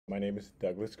My name is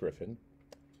Douglas Griffin.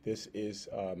 This is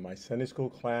my Sunday school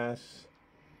class.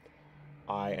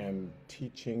 I am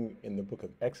teaching in the book of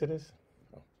Exodus.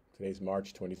 Oh, today's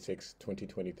March 26,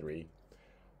 2023.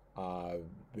 Uh,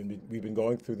 we've been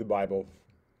going through the Bible,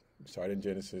 started in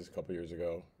Genesis a couple years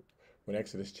ago. We're in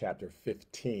Exodus chapter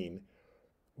 15,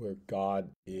 where God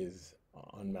is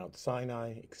on Mount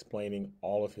Sinai explaining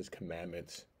all of his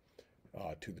commandments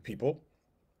to the people.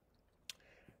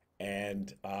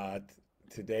 And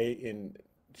today in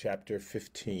chapter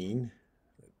 15,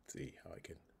 let's see how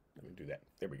let me do that.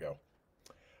 There we go.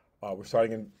 We're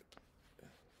starting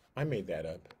I made that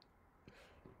up.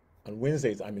 On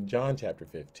Wednesdays, I'm in John chapter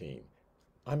 15.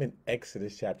 I'm in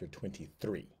Exodus chapter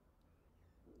 23.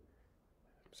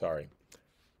 Sorry.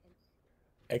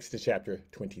 Exodus chapter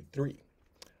 23.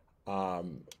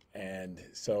 And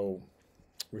so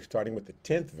we're starting with the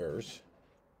 10th verse.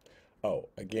 Oh,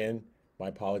 again, my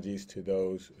apologies to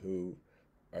those who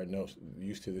are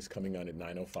used to this coming on at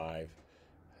 9:05.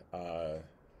 I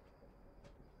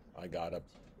got up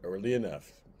early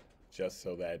enough just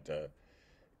so that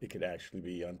it could actually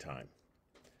be on time.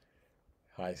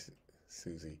 Hi,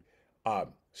 Susie.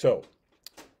 So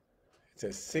it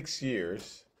says 6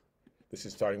 years. This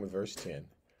is starting with verse 10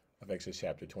 of Exodus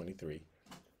chapter 23.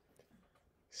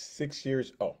 6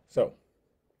 years. Oh, so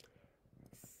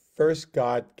first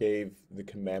God gave the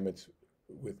commandments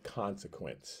with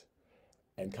consequence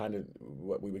and kind of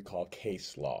what we would call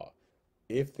case law.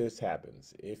 If this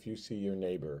happens, if you see your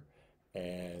neighbor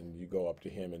and you go up to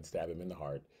him and stab him in the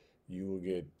heart, you will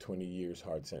get 20 years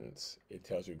hard sentence. It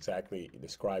tells you exactly, it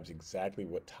describes exactly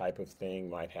what type of thing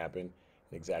might happen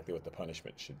and exactly what the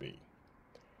punishment should be.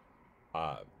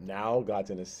 Now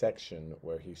God's in a section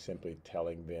where he's simply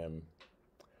telling them,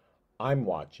 I'm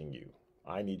watching you.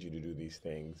 I need you to do these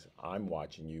things. I'm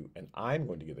watching you, and I'm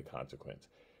going to give the consequence.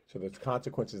 So there's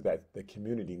consequences that the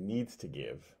community needs to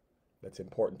give. That's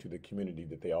important to the community,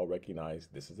 that they all recognize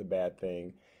this is a bad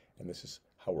thing, and this is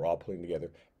how we're all pulling together.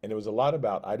 And it was a lot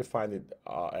about, I defined it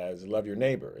as love your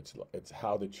neighbor. It's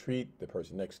how to treat the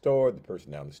person next door, the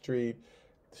person down the street,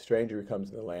 the stranger who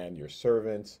comes to the land, your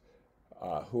servants,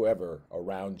 whoever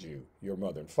around you, your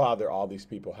mother and father, all these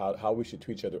people, how we should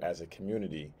treat each other as a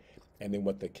community. And then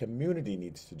what the community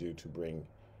needs to do to bring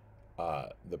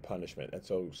the punishment. And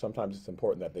so sometimes it's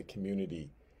important that the community,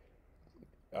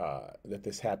 that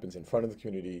this happens in front of the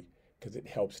community, because it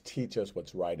helps teach us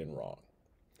what's right and wrong.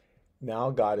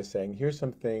 Now God is saying, here's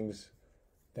some things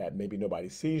that maybe nobody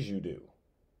sees you do.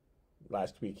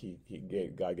 Last week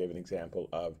God gave an example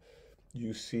of,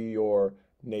 you see your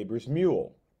neighbor's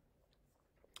mule,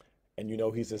 and you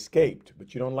know he's escaped,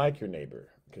 but you don't like your neighbor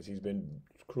because he's been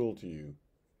cruel to you.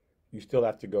 You still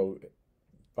have to go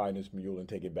find his mule and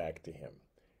take it back to him.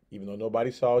 Even though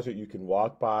nobody saw it, you can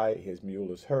walk by, his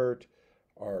mule is hurt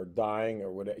or dying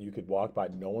or whatever. You could walk by,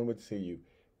 no one would see you.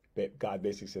 But God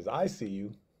basically says, I see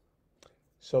you,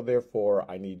 so therefore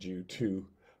I need you to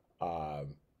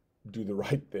do the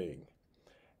right thing.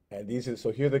 And so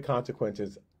here are the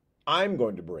consequences I'm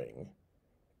going to bring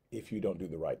if you don't do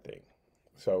the right thing.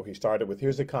 So he started with,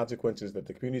 here's the consequences that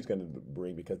the community is going to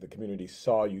bring because the community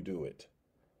saw you do it.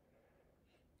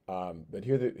 But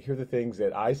here are the things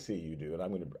that I see you do, and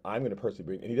I'm going to personally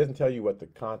bring. And he doesn't tell you what the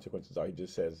consequences are. He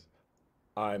just says,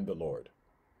 I'm the Lord.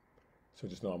 So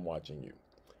just know I'm watching you.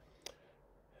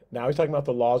 Now he's talking about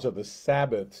the laws of the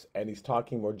Sabbaths, and he's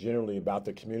talking more generally about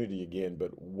the community again,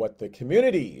 but what the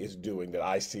community is doing that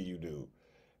I see you do,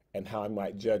 and how I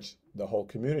might judge the whole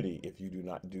community if you do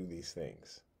not do these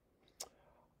things.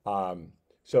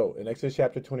 So in Exodus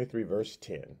chapter 23, verse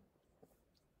 10,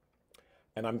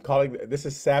 and I'm calling, this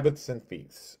is Sabbaths and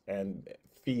feasts,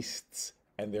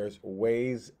 and there's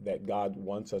ways that God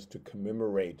wants us to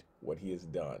commemorate what he has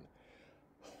done.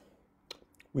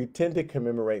 We tend to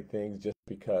commemorate things just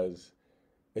because,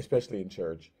 especially in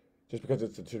church, just because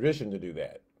it's a tradition to do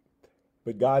that.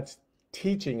 But God's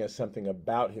teaching us something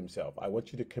about himself. I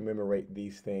want you to commemorate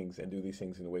these things and do these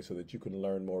things in a way so that you can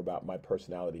learn more about my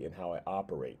personality and how I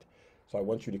operate. So I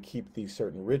want you to keep these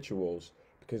certain rituals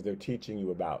because they're teaching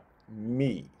you about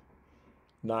me,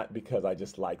 not because I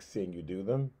just like seeing you do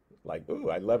them. Like, ooh,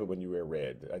 I love it when you wear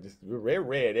red. Wear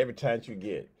red every chance you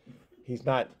get. He's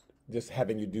not just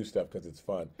having you do stuff because it's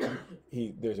fun.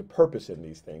 There's a purpose in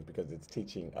these things because it's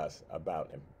teaching us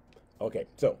about him. Okay,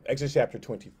 so Exodus chapter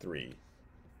 23.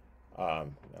 Now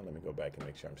let me go back and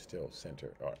make sure I'm still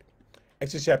centered. All right.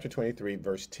 Exodus chapter 23,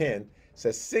 verse 10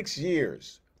 says, 6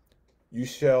 years you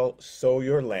shall sow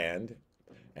your land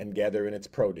and gather in its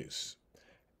produce.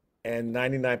 And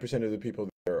 99% of the people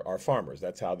there are farmers.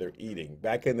 That's how they're eating.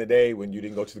 Back in the day when you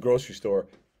didn't go to the grocery store,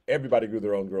 everybody grew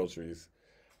their own groceries.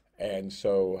 And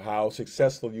so, how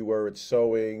successful you were at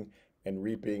sowing and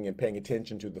reaping and paying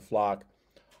attention to the flock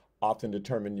often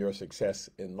determine your success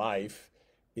in life.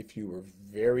 If you were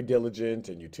very diligent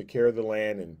and you took care of the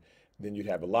land, and then you'd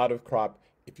have a lot of crop.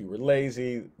 If you were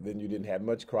lazy, then you didn't have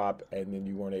much crop, and then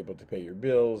you weren't able to pay your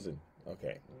bills. And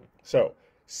okay, so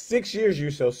 6 years you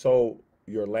shall sow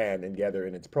your land and gather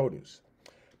in its produce.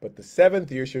 But the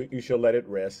seventh year you shall let it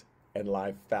rest and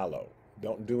lie fallow.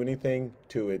 Don't do anything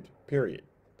to it, period.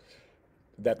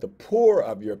 That the poor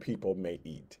of your people may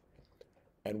eat,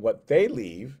 and what they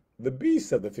leave, the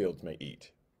beasts of the fields may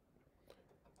eat.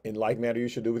 In like manner you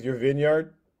shall do with your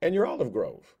vineyard and your olive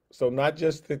grove. So not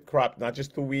just the crop, not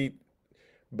just the wheat,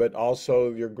 but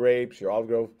also your grapes, your olive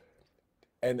grove.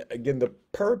 And again, the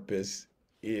purpose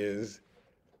is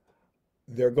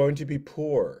they're going to be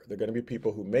poor. They're going to be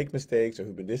people who make mistakes or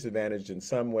who've been disadvantaged in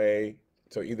some way.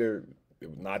 So either it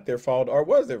was not their fault or it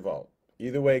was their fault.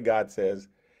 Either way, God says,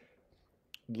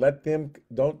 let them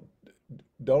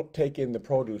don't take in the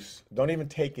produce. Don't even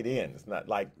take it in. It's not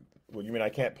like, well, you mean I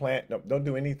can't plant? No, don't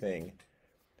do anything.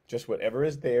 Just whatever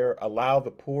is there, allow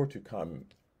the poor to come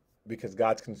because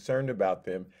God's concerned about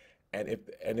them. And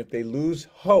if they lose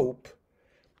hope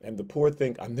and the poor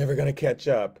think, I'm never going to catch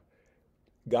up,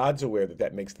 God's aware that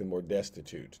that makes them more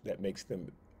destitute. That makes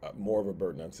them more of a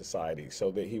burden on society.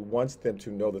 So that he wants them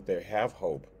to know that they have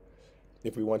hope.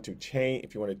 If you want to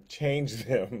change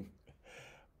them,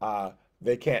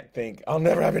 they can't think, I'll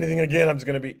never have anything again. I'm just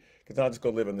going to be, because I'll just go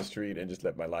live on the street and just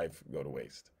let my life go to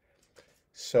waste.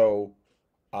 So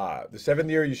the seventh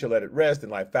year you shall let it rest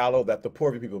and lie fallow, that the poor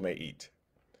of your people may eat.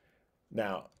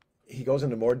 Now, he goes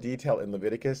into more detail in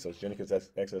Leviticus. So it's Genesis,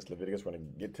 Exodus, Leviticus. We're going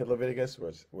to get to Leviticus,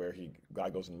 where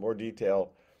God goes into more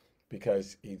detail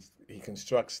because he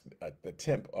constructs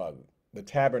the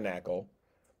tabernacle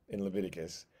in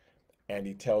Leviticus, and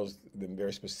he tells them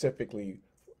very specifically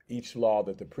each law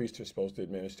that the priest is supposed to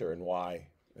administer and why,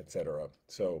 etc.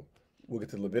 So we'll get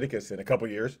to Leviticus in a couple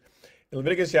years. In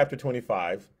Leviticus chapter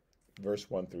 25, verse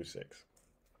 1 through 6.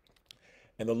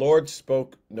 And the Lord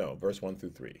spoke, no, verse 1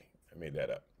 through 3. I made that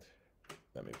up.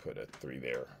 Let me put a 3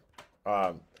 there.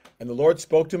 And the Lord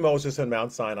spoke to Moses on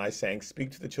Mount Sinai, saying,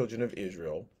 speak to the children of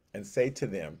Israel and say to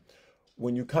them,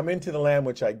 when you come into the land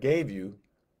which I gave you,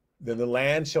 then the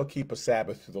land shall keep a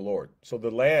Sabbath to the Lord. So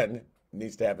the land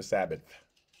needs to have a Sabbath.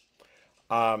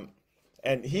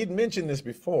 And he'd mentioned this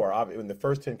before in the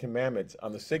first 10 commandments.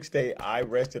 On the sixth day, I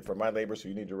rested from my labor, so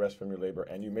you need to rest from your labor.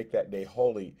 And you make that day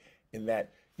holy in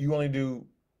that you only do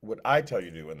what I tell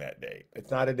you to do in that day.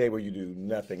 It's not a day where you do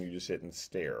nothing. You just sit and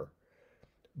stare.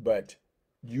 But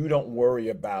you don't worry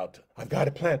about, I've got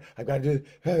to plan. I've got to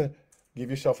do, give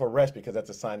yourself a rest because that's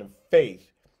a sign of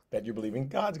faith that you're believing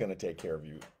God's going to take care of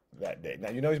you that day. Now,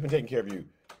 you know he's been taking care of you,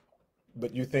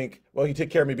 but you think, well, he took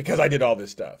care of me because I did all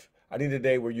this stuff. I need a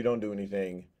day where you don't do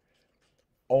anything,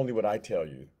 only what I tell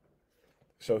you.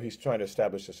 So he's trying to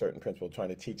establish a certain principle, trying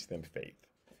to teach them faith.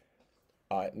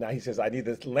 Now he says, I need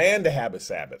this land to have a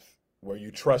Sabbath where you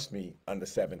trust me on the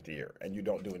seventh year and you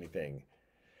don't do anything.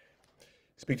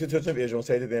 Speak to the children of Israel and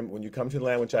say to them, when you come to the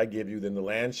land which I give you, then the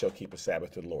land shall keep a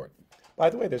Sabbath to the Lord. By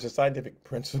the way, there's a scientific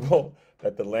principle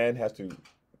that the land has to,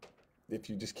 if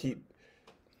you just keep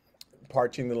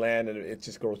parching the land and it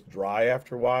just goes dry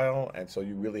after a while, and so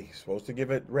you're really supposed to give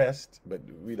it rest, but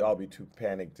we'd all be too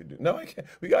panicked to do. No, I can't.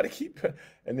 We got to keep,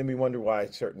 and then we wonder why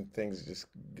certain things just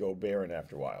go barren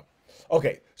after a while.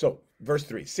 Okay, so verse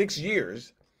 3, 6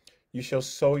 years you shall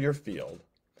sow your field,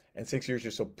 and 6 years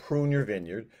you shall prune your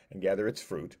vineyard and gather its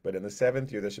fruit. But in the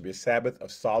seventh year there shall be a Sabbath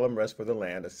of solemn rest for the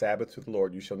land, a Sabbath to the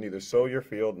Lord. You shall neither sow your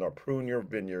field nor prune your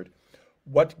vineyard.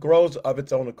 What grows of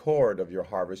its own accord of your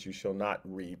harvest you shall not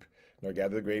reap, nor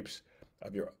gather the grapes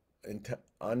of your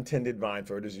untended vine,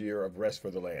 for it is a year of rest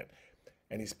for the land.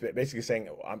 And he's basically saying,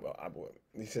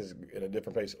 he says in a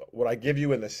different place, what I give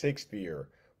you in the sixth year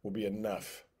will be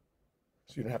enough.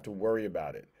 So you don't have to worry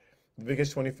about it.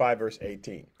 Leviticus 25, verse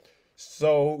 18.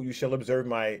 So you shall observe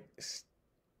my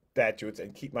statutes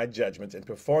and keep my judgments and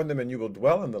perform them, and you will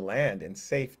dwell in the land in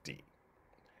safety.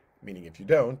 Meaning if you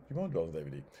don't, you won't dwell in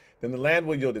safety. Then the land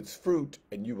will yield its fruit,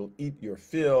 and you will eat your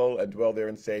fill and dwell there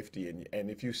in safety. And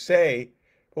if you say,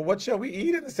 well, what shall we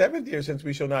eat in the seventh year, since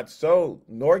we shall not sow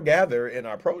nor gather in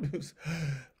our produce?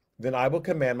 Then I will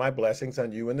command my blessings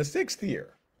on you in the sixth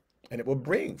year, and it will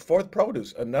bring forth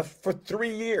produce enough for 3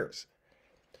 years.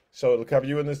 So it'll cover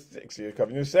you in the sixth year,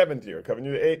 cover you in the seventh year, cover you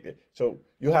in the eighth year. So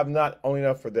you'll have not only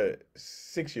enough for the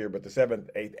sixth year, but the seventh,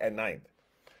 eighth, and ninth.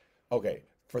 Okay,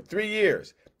 for 3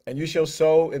 years. And you shall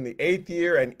sow in the eighth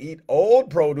year and eat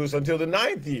old produce until the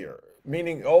ninth year,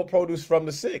 meaning old produce from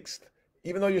the sixth.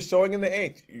 Even though you're sowing in the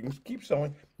eighth, you can keep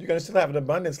sowing. You're going to still have an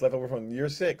abundance left over from year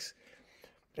 6.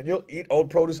 And you'll eat old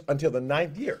produce until the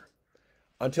ninth year.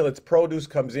 Until its produce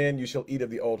comes in, you shall eat of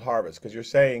the old harvest. Because you're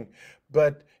saying,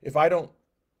 but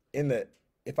in the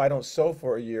if I don't sow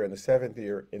for a year in the 7th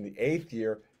year, in the 8th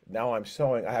year, now I'm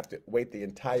sowing, I have to wait the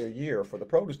entire year for the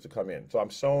produce to come in. So I'm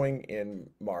sowing in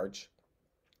March.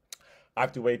 I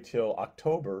have to wait till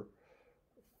October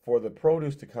for the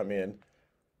produce to come in.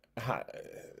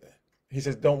 He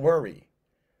says, don't worry.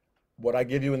 What I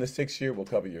give you in the 6th year will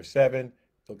cover your 7,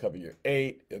 it'll cover your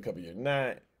 8, it'll cover your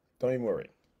 9. Don't even worry.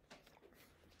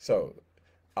 So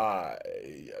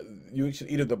you should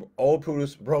eat of the old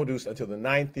produce until the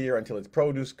 9th year, until its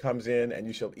produce comes in, and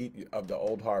you shall eat of the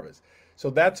old harvest. So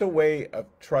that's a way of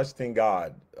trusting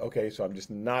God. Okay, so I'm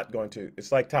just not going to,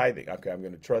 it's like tithing. Okay, I'm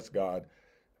going to trust God.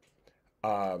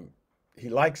 He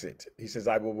likes it. He says,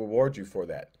 I will reward you for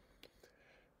that.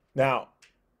 Now,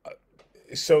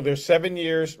 so there's 7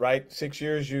 years, right? 6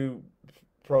 years you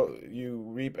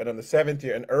reap, and on the 7th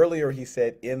year, and earlier he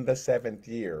said in the 7th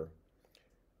year,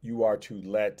 you are to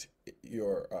let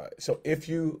your, so if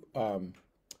you,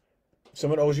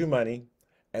 someone owes you money,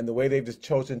 and the way they've just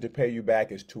chosen to pay you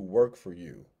back is to work for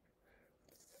you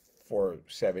for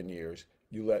 7 years.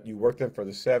 You work them for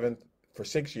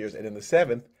 6 years, and in the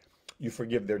 7th, you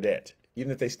forgive their debt,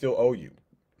 even if they still owe you.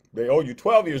 They owe you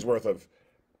 12 years worth of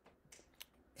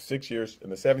 6 years. In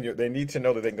the 7th year, they need to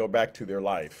know that they can go back to their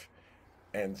life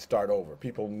and start over.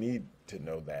 People need to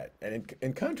know that. And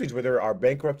in countries where there are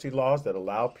bankruptcy laws that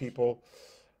allow people,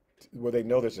 where they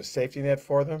know there's a safety net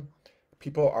for them,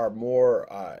 people are more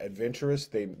adventurous.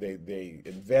 They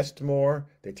invest more.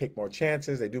 They take more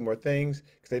chances. They do more things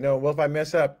because they know, well, if I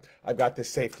mess up, I've got this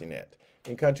safety net.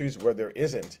 In countries where there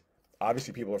isn't,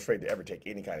 obviously people are afraid to ever take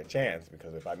any kind of chance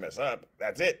because if I mess up,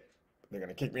 that's it. They're going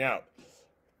to kick me out.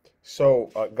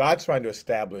 So God's trying to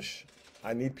establish,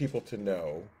 I need people to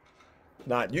know,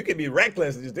 not you can be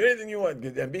reckless and just do anything you want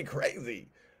and be crazy,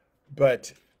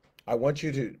 but I want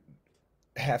you to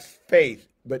have faith.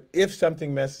 But if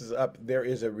something messes up,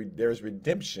 there's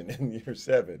redemption in year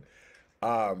 7.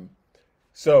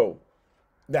 So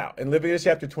now in Leviticus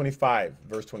chapter 25,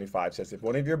 verse 25 says, if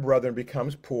one of your brethren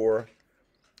becomes poor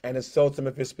and has sold some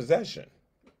of his possession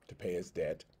to pay his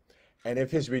debt, and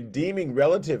if his redeeming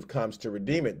relative comes to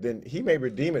redeem it, then he may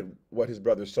redeem it what his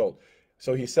brother sold.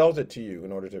 So he sells it to you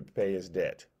in order to pay his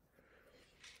debt.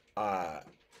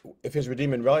 If his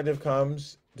redeeming relative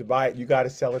comes to buy it, you got to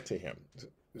sell it to him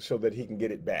so that he can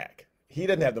get it back. He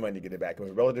doesn't have the money to get it back. When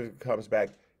a relative comes back,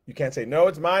 you can't say, no,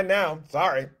 it's mine now.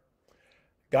 Sorry.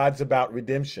 God's about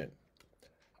redemption.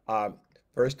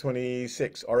 Verse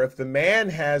 26, or if the man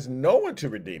has no one to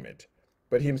redeem it,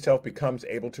 but he himself becomes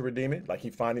able to redeem it, like he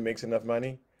finally makes enough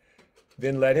money,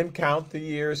 then let him count the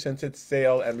years since its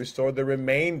sale and restore the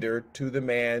remainder to the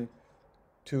man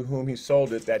to whom he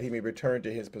sold it, that he may return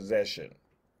to his possession.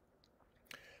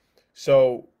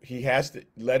 So he has to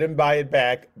let him buy it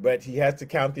back, but he has to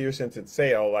count the years since its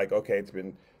sale. Like, okay, it's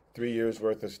been 3 years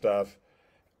worth of stuff.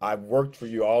 I've worked for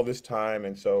you all this time,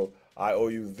 and so I owe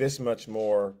you this much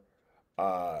more.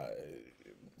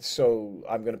 So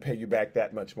I'm going to pay you back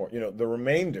that much more. The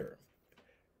remainder.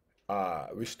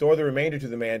 Restore the remainder to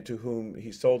the man to whom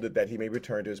he sold it, that he may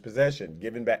return to his possession,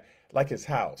 given back, like his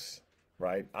house,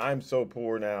 right? I'm so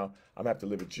poor now, I'm going to have to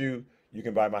live with you. You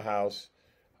can buy my house,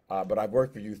 but I've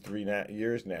worked for you 3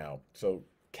 years now, so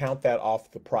count that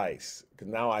off the price, because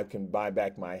now I can buy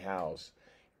back my house.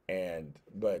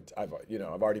 But I've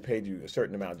already paid you a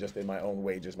certain amount just in my own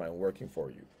wages, my own working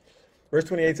for you. Verse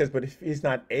 28 says, but if he's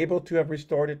not able to have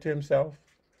restored it to himself,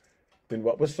 then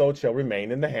what was sold shall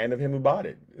remain in the hand of him who bought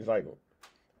it. It's like,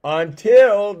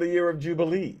 until the year of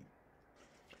Jubilee.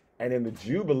 And in the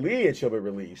Jubilee it shall be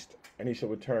released, and he shall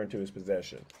return to his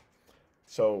possession.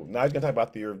 So now he's going to talk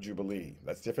about the year of Jubilee.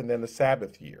 That's different than the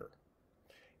Sabbath year.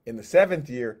 In the 7th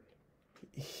year,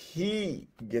 he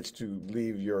gets to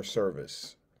leave your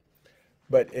service.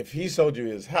 But if he sold you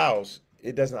his house,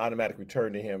 it doesn't automatically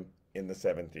return to him in the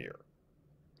 7th year.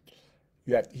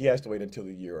 He has to wait until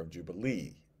the year of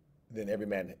Jubilee. Then every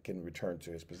man can return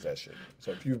to his possession.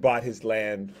 So if you bought his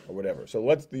land or whatever. So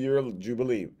what's the year of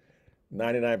Jubilee?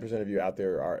 99% of you out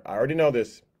there I already know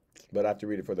this, but I have to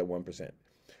read it for the 1%.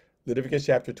 Leviticus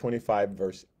chapter 25,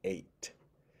 verse 8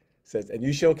 says, and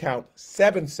you shall count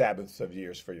 7 Sabbaths of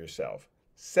years for yourself.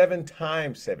 7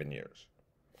 times 7 years.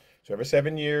 So every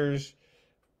 7 years,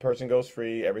 person goes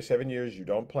free. Every 7 years, you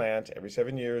don't plant. Every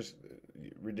 7 years,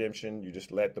 redemption. You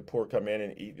just let the poor come in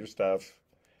and eat your stuff.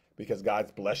 Because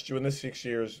God's blessed you in the 6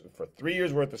 years for 3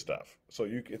 years worth of stuff. So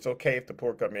it's okay if the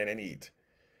poor come in and eat,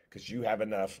 because you have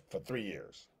enough for 3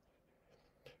 years.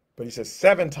 But he says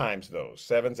 7 times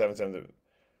those.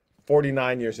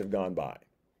 49 years have gone by.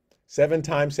 7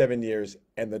 times 7 years,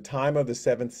 and the time of the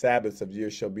seventh Sabbaths of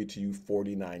years shall be to you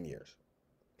 49 years.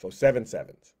 So 7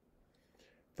 sevens.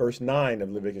 Verse 9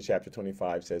 of Leviticus chapter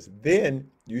 25 says,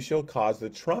 Then you shall cause the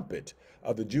trumpet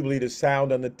of the Jubilee to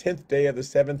sound on the 10th day of the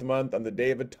 7th month, on the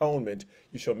day of atonement.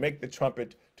 You shall make the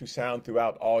trumpet to sound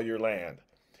throughout all your land.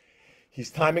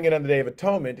 He's timing it on the Day of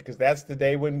Atonement because that's the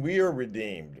day when we are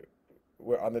redeemed.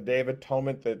 We're on the Day of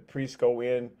Atonement, the priests go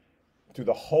in to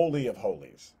the Holy of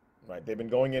Holies, right? They've been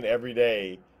going in every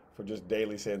day for just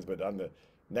daily sins, but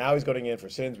now he's going in for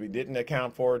sins we didn't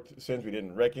account for, sins we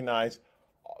didn't recognize,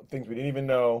 things we didn't even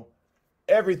know.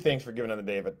 Everything's forgiven on the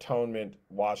Day of Atonement,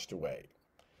 washed away.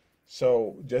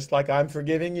 So just like I'm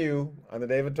forgiving you on the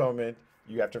Day of Atonement,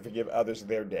 you have to forgive others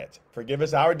their debts. Forgive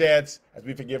us our debts as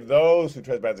we forgive those who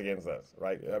trespass against us,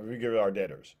 right? We forgive our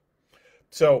debtors.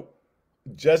 So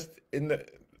just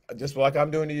like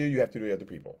I'm doing to you, you have to do to other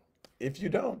people. If you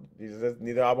don't, Jesus says,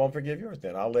 neither I won't forgive yours,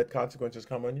 then I'll let consequences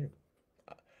come on you.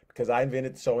 Because I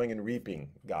invented sowing and reaping,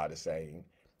 God is saying.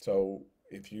 So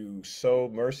if you sow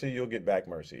mercy, you'll get back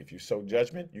mercy. If you sow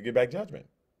judgment, you get back judgment.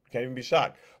 You can't even be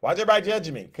shocked. Why is everybody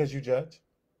judging me? Because you judge.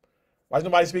 Why is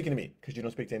nobody speaking to me? Because you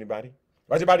don't speak to anybody.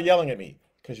 Why is everybody yelling at me?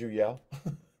 Because you yell.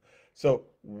 So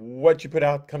what you put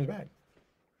out comes back.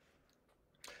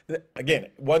 Again,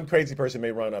 one crazy person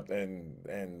may run up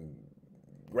and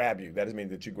grab you. That doesn't mean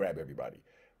that you grab everybody.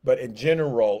 But in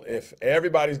general, if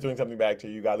everybody's doing something back to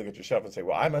you, you got to look at yourself and say,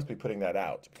 well, I must be putting that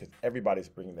out because everybody's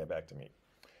bringing that back to me.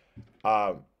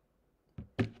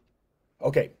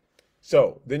 Okay,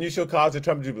 so then you shall cause the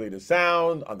trumpet jubilee to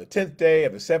sound on the 10th day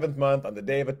of the 7th month, on the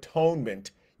Day of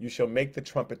Atonement. You shall make the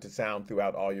trumpet to sound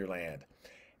throughout all your land.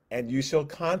 And you shall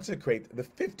consecrate the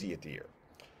 50th year.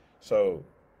 So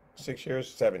 6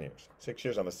 years, 7 years. 6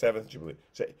 years on the 7th jubilee.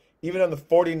 So even on the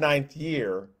 49th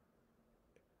year,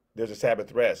 there's a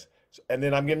Sabbath rest. And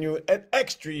then I'm giving you an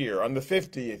extra year on the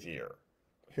 50th year.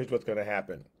 Here's what's going to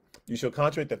happen. You shall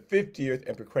consecrate the 50th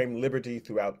and proclaim liberty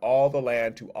throughout all the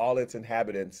land to all its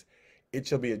inhabitants. It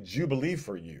shall be a jubilee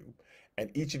for you,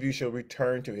 and each of you shall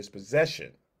return to his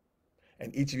possession,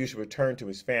 and each of you shall return to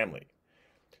his family.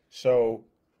 So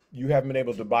you haven't been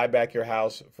able to buy back your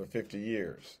house for 50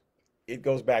 years. It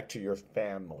goes back to your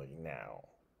family now.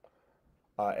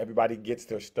 Everybody gets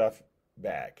their stuff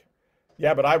back.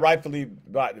 Yeah, but I rightfully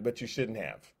bought it, but you shouldn't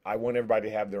have. I want everybody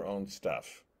to have their own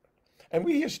stuff. And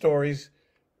we hear stories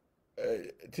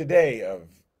today of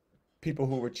people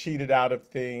who were cheated out of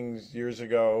things years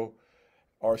ago,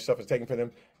 or stuff was taken from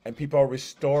them, and people are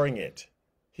restoring it.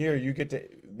 Here, you get to,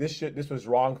 this was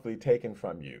wrongfully taken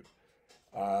from you.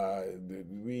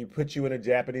 We put you in a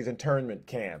Japanese internment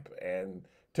camp and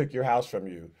took your house from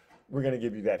you. We're going to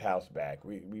give you that house back.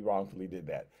 We wrongfully did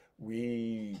that.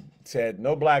 We said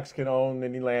no blacks can own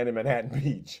any land in Manhattan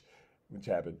Beach, which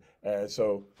happened.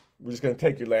 So we're just going to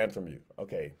take your land from you.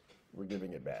 Okay, we're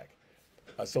giving it back.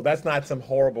 So that's not some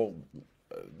horrible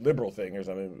liberal thing or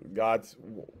something. God's,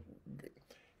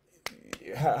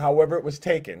 however it was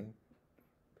taken,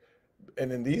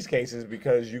 and in these cases,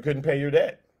 because you couldn't pay your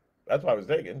debt. That's why it was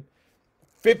taken.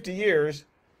 50 years,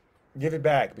 give it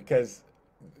back, because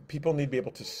people need to be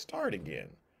able to start again.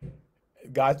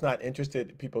 God's not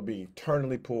interested in people being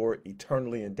eternally poor,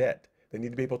 eternally in debt. They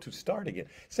need to be able to start again.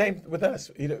 Same with us.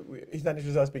 He's not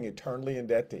interested in us being eternally in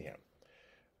debt to him.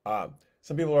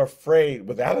 Some people are afraid,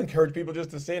 but that'll encourage people just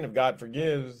to sin if God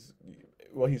forgives.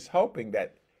 Well, he's hoping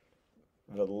that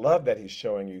the love that he's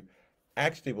showing you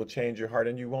actually will change your heart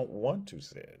and you won't want to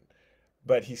sin.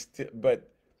 But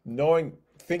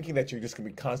thinking that you're just going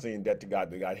to be constantly in debt to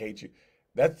God, that God hates you,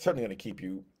 that's certainly going to keep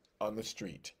you on the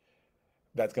street.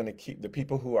 That's going to keep the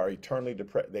people who are eternally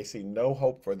depressed. They see no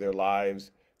hope for their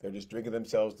lives. They're just drinking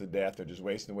themselves to death. They're just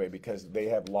wasting away because they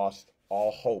have lost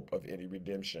all hope of any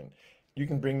redemption. You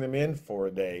can bring them in for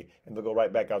a day and they'll go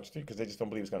right back out the street because they just don't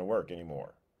believe it's going to work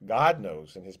anymore. God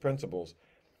knows in his principles,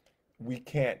 we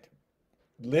can't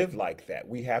live like that.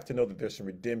 We have to know that there's some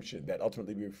redemption, that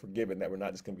ultimately we're forgiven, that we're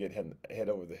not just going to get hit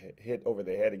over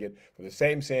the head again for the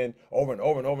same sin over and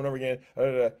over and over and over again.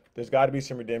 There's got to be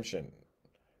some redemption.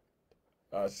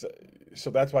 So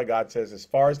that's why God says, as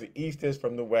far as the east is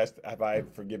from the west, have I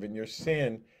forgiven your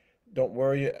sin. Don't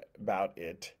worry about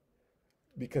it,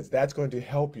 because that's going to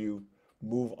help you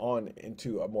move on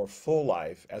into a more full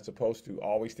life, as opposed to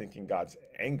always thinking God's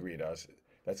angry at us.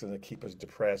 That's going to keep us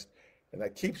depressed, and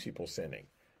that keeps people sinning.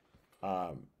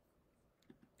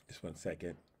 Just 1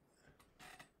 second.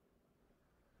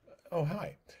 Oh,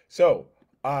 hi. So,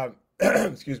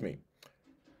 excuse me.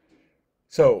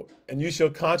 So, and you shall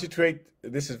consecrate,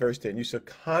 this is verse 10, you shall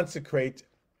consecrate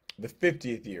the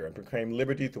 50th year, and proclaim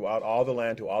liberty throughout all the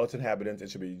land to all its inhabitants.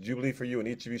 It shall be a jubilee for you, and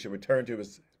each of you shall return to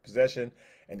his possession,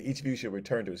 and each of you shall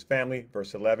return to his family.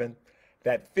 Verse 11.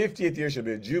 That 50th year shall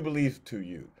be a jubilee to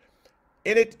you.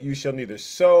 In it you shall neither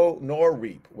sow nor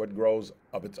reap what grows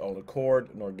of its own accord,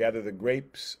 nor gather the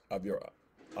grapes of your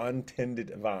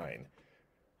untended vine.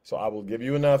 So I will give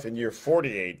you enough in year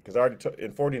 48, because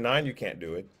in 49 you can't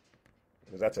do it,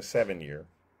 because that's a 7 year.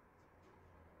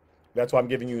 That's why I'm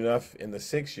giving you enough in the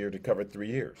 6th year to cover 3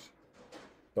 years.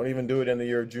 Don't even do it in the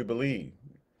year of Jubilee.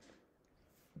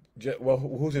 Well,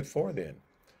 who's it for then?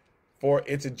 For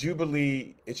it's a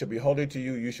Jubilee, it shall be holy to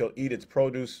you. You shall eat its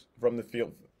produce from the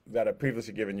field that I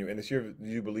previously given you. In this year of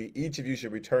Jubilee, each of you shall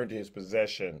return to his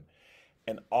possession,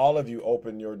 and all of you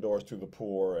open your doors to the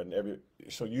poor.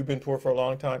 So you've been poor for a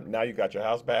long time. Now you got your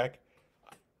house back.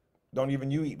 Don't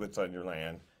even you eat what's on your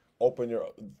land.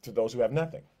 To those who have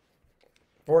nothing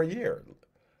for a year.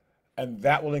 And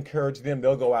that will encourage them.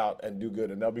 They'll go out and do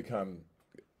good, and they'll become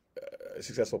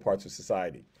successful parts of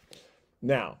society.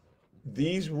 Now,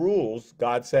 these rules,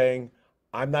 God's saying,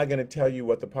 I'm not going to tell you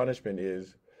what the punishment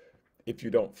is if you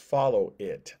don't follow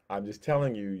it. I'm just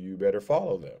telling you, you better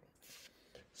follow them.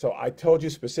 So I told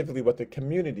you specifically what the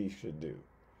community should do.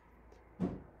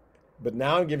 But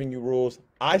now I'm giving you rules.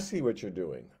 I see what you're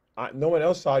doing. No one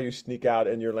else saw you sneak out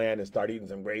in your land and start eating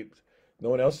some grapes. No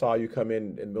one else saw you come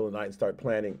in the middle of the night and start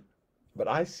planting. But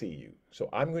I see you. So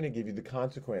I'm going to give you the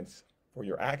consequence for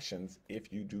your actions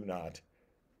if you do not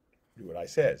do what I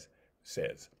said.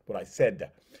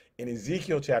 In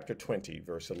Ezekiel chapter 20,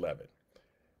 verse 11,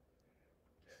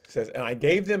 it says, and I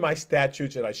gave them my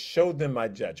statutes and I showed them my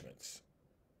judgments,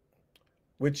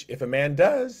 which if a man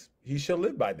does, he shall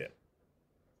live by them.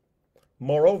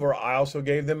 Moreover, I also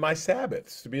gave them my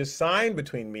Sabbaths to be a sign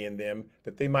between me and them,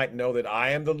 that they might know that I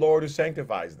am the Lord who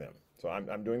sanctifies them. So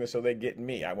I'm doing this so they get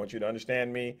me. I want you to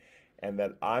understand me, and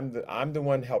that I'm the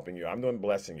one helping you. I'm the one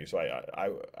blessing you. So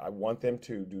I want them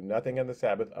to do nothing on the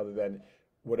Sabbath other than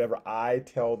whatever I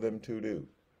tell them to do.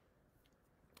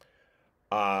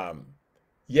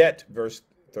 Yet, verse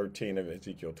 13 of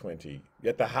Ezekiel 20,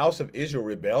 yet the house of Israel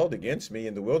rebelled against me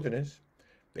in the wilderness.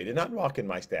 They did not walk in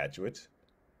my statutes.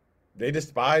 They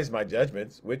despise my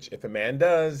judgments, which if a man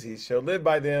does, he shall live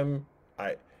by them.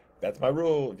 That's my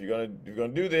rule. If you're gonna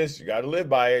do this, you got to live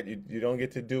by it. You don't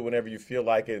get to do it whenever you feel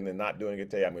like it and then not doing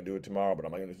it today. I'm going to do it tomorrow, but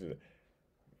I'm not going to do it.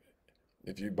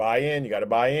 If you buy in, you got to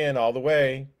buy in all the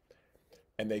way.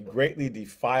 And they greatly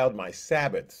defiled my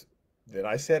Sabbaths. Then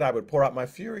I said I would pour out my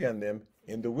fury on them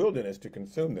in the wilderness to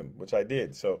consume them, which I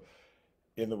did. So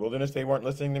in the wilderness, they weren't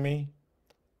listening to me.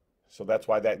 So that's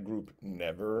why that group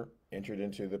never entered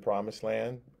into the promised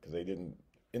land, because in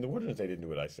the wilderness, they didn't do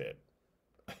what I said.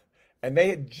 And they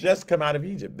had just come out of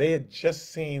Egypt. They had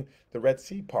just seen the Red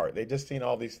Sea part. They had just seen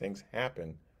all these things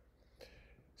happen.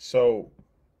 So,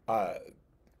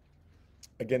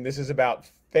 again, this is about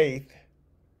faith.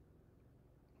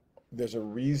 There's a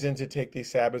reason to take these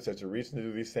Sabbaths. There's a reason to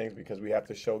do these things, because we have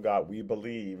to show God we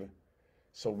believe,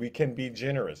 so we can be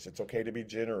generous. It's okay to be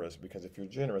generous, because if you're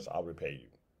generous, I'll repay you.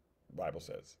 The Bible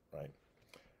says, right?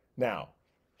 Now,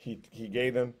 he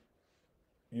gave them,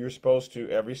 you're supposed to,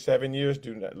 every 7 years,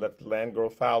 let the land grow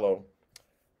fallow.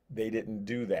 They didn't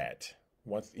do that.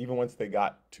 Even once they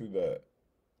got to the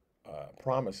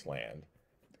promised land,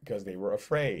 because they were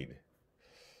afraid.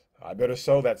 I better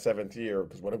sow that 7th year,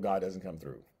 because what if God doesn't come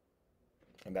through?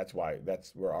 And that's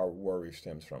where our worry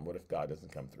stems from. What if God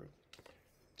doesn't come through?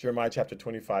 Jeremiah chapter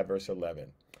 25, verse 11.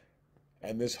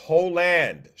 And this whole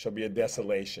land shall be a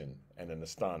desolation and an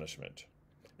astonishment.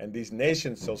 And these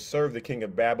nations shall serve the king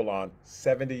of Babylon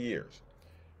 70 years.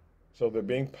 So they're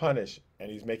being punished, and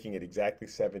he's making it exactly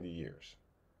 70 years.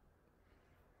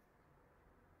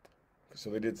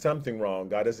 So they did something wrong.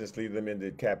 God doesn't just leave them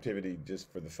into captivity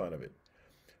just for the fun of it.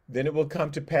 Then it will come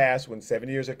to pass when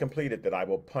 70 years are completed that I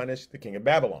will punish the king of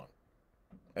Babylon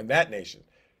and that nation.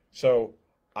 So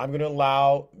I'm going to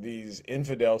allow these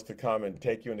infidels to come and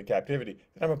take you into captivity.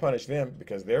 Then I'm going to punish them,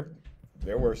 because they're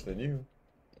worse than you.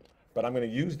 But I'm going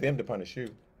to use them to punish you.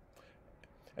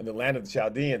 And the land of the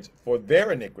Chaldeans for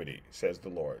their iniquity, says the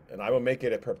Lord. And I will make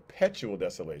it a perpetual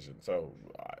desolation. So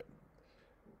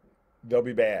they'll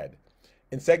be bad.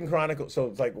 In 2 Chronicles, so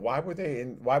it's like, why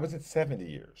was it 70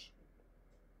 years?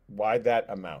 Why that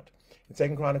amount? In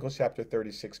 2 Chronicles chapter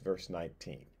 36, verse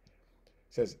 19, it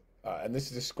says, and this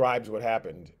describes what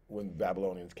happened when the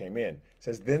Babylonians came in. It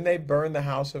says, then they burned the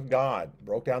house of God,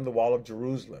 broke down the wall of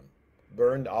Jerusalem,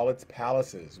 burned all its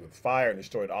palaces with fire, and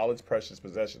destroyed all its precious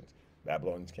possessions.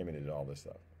 Babylonians came in and did all this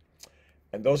stuff.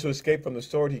 And those who escaped from the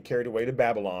sword he carried away to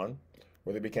Babylon,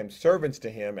 where they became servants to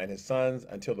him and his sons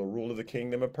until the rule of the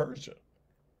kingdom of Persia.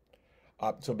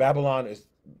 So Babylon is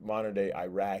modern day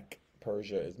Iraq.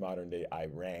 Persia is modern day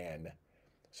Iran.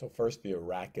 So first the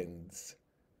Iraqis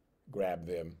grabbed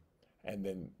them, and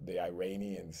then the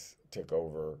Iranians took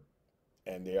over,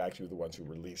 and they're actually the ones who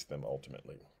released them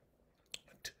ultimately.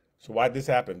 So why did this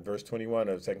happen? Verse 21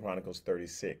 of 2 Chronicles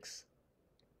 36.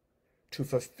 To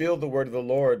fulfill the word of the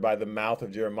Lord by the mouth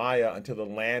of Jeremiah until the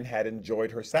land had enjoyed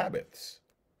her Sabbaths.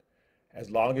 As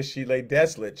long as she lay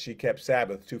desolate, she kept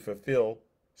Sabbath to fulfill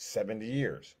 70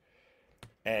 years.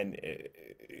 And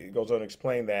it goes on to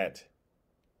explain that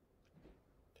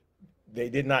they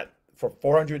did not, for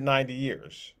 490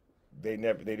 years, they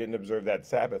didn't observe that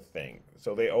Sabbath thing.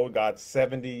 So they owed God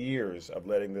 70 years of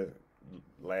letting the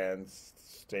land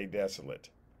stay desolate.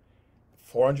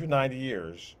 490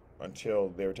 years until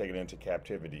they were taken into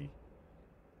captivity.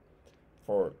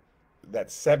 For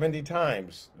that 70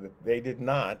 times that they did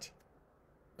not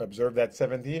observe that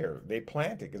seventh year. They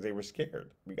planted because they were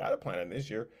scared. We got to plant it this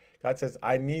year. God says,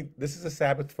 this is a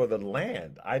Sabbath for the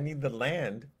land. I need the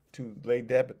land to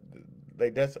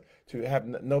to have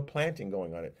no planting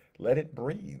going on it. Let it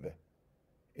breathe.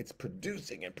 It's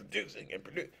producing and producing and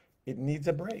producing. It needs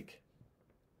a break.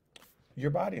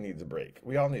 Your body needs a break.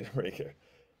 We all need a break here,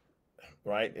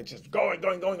 right? It's just going.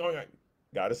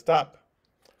 Got to stop.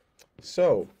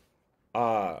 So,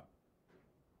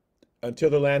 until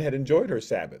the land had enjoyed her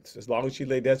Sabbaths, as long as she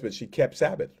lay desolate, she kept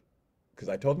Sabbath, because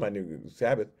I told them I knew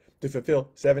Sabbath, to fulfill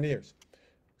 7 years.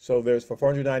 So for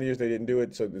 490 years they didn't do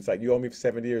it. So it's like, you owe me for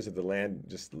 70 years of the land,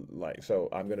 just like, so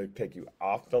I'm going to take you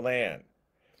off the land,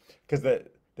 because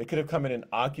they could have come in and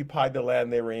occupied the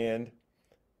land they were in.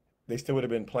 They still would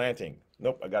have been planting.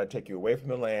 Nope, I got to take you away from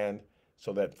the land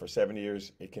so that for 7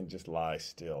 years it can just lie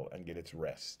still and get its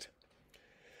rest.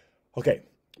 Okay,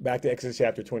 back to Exodus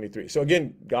chapter 23. So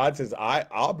again, God says,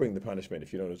 I'll bring the punishment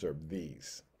if you don't observe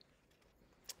these.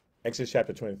 Exodus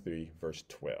chapter 23, verse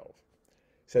 12. It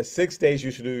says, 6 days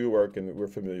you shall do your work, and we're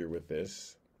familiar with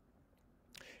this.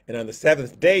 And on the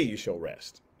seventh day you shall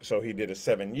rest. So he did a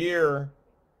 7-year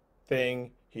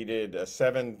thing. He did a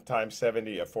 7 times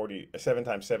 70, a 7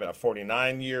 times 7, a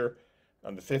 49-year.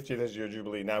 On the 50th is your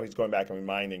Jubilee. Now he's going back and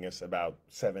reminding us about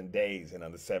 7 days, and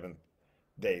on the seventh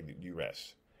day you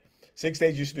rest. 6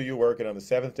 days you shall do your work, and on the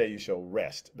seventh day you shall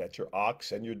rest, that your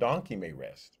ox and your donkey may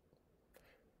rest.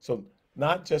 So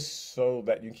not just so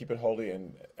that you keep it holy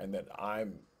and that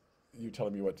you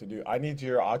telling me what to do. I need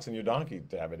your ox and your donkey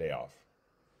to have a day off.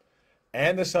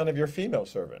 And the son of your female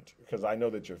servant, because I know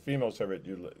that your female servant,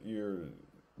 you're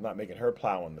not making her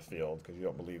plow in the field because you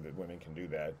don't believe that women can do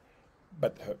that.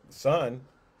 But her son,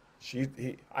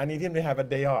 I need him to have a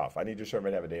day off. I need your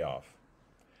servant to have a day off.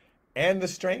 And the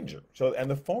stranger,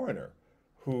 and the foreigner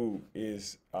who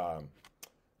is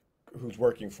who's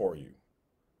working for you,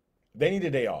 they need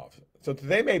a day off, so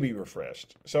they may be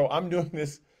refreshed. So I'm doing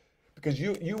this because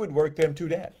you would work them to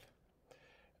death.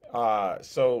 No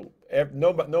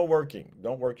working.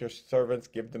 Don't work your servants.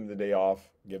 Give them the day off.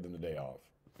 Give them the day off.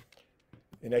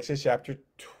 In Exodus chapter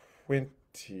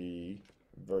 20,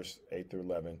 verse 8 through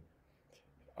 11,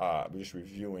 we're just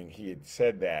reviewing. He had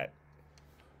said that.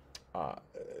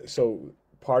 So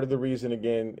part of the reason,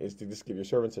 again, is to just give your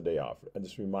servants a day off. And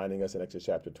just reminding us in Exodus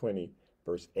chapter 20,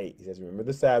 verse 8, he says, remember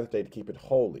the Sabbath day to keep it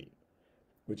holy,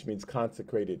 which means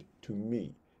consecrated to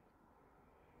me.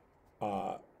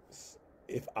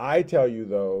 If I tell you,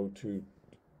 though, to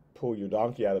pull your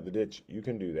donkey out of the ditch, you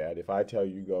can do that. If I tell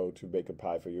you go to bake a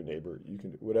pie for your neighbor, you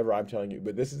can, whatever I'm telling you.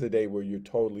 But this is a day where you're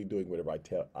totally doing whatever I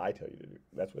tell you to do.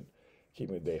 That's what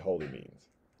keeping the day holy means.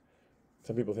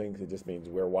 Some people think it just means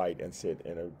wear white and sit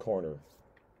in a corner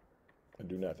and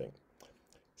do nothing.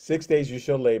 6 days you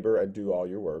shall labor and do all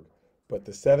your work, but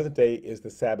the seventh day is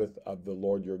the Sabbath of the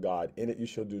Lord your God. In it you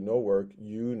shall do no work,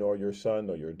 you nor your son,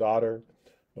 nor your daughter,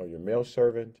 nor your male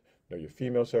servant, nor your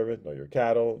female servant, nor your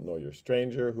cattle, nor your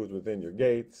stranger who is within your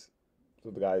gates. So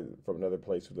the guy from another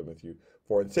place who lived with you.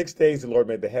 For in 6 days the Lord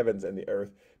made the heavens and the earth,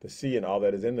 the sea and all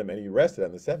that is in them, and he rested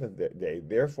on the seventh day.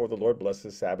 Therefore the Lord blessed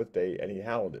the Sabbath day, and he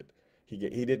hallowed it. He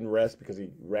didn't rest because he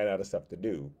ran out of stuff to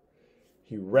do.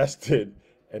 He rested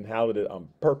and hallowed it on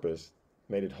purpose,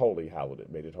 made it holy, hallowed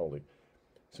it, made it holy,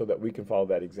 so that we can follow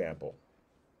that example.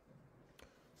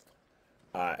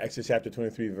 Exodus chapter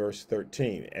 23, verse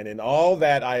 13. And in all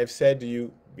that I have said to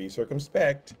you, be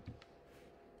circumspect,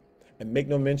 and make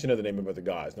no mention of the name of other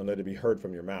gods, nor let it be heard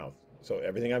from your mouth. So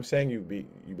everything I'm saying, you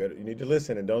need to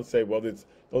listen, and don't say, well, it's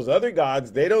those other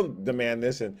gods, they don't demand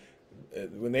this, and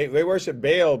when they worship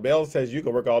Baal, Baal says you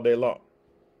can work all day long.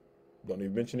 Don't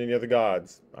even mention any other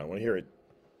gods. I don't want to hear it.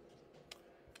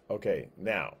 Okay,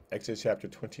 now, Exodus chapter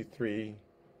 23,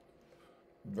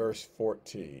 verse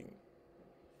 14.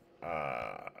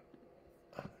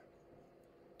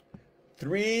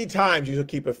 3 times you shall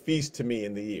keep a feast to me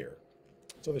in the year.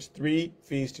 So there's 3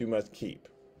 feasts you must keep.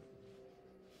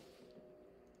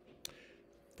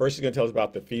 First, he's going to tell us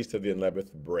about the Feast of the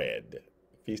Unleavened Bread.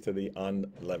 Feast of the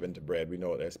Unleavened Bread. We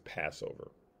know it as Passover,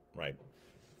 right?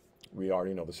 We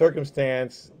already know the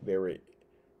circumstance. They were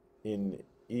in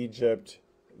Egypt.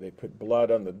 They put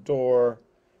blood on the door,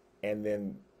 and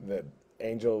then the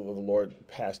angel of the Lord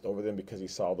passed over them because he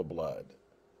saw the blood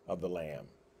of the lamb,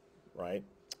 right?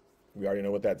 We already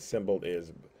know what that symbol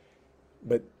is.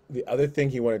 But the other thing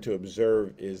he wanted to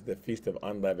observe is the Feast of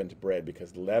Unleavened Bread,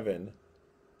 because leaven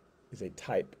is a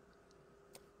type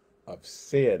of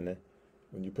sin.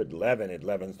 When you put leaven, it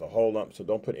leavens the whole lump. So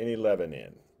don't put any leaven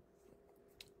in.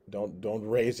 Don't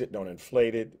raise it. Don't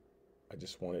inflate it. I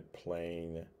just want it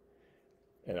plain.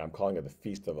 And I'm calling it the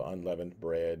Feast of Unleavened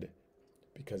Bread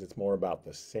because it's more about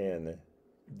the sin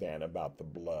than about the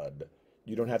blood.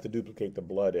 You don't have to duplicate the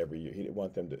blood every year. He didn't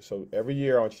want them to. So every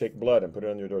year I want you to take blood and put it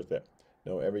on your doorstep.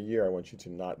 No, every year I want you to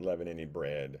not leaven any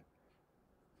bread.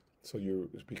 So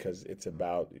because it's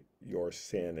about your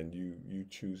sin and you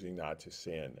choosing not to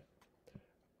sin.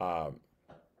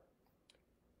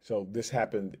 So this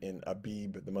happened in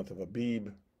Abib, the month of Abib.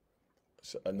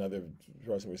 So another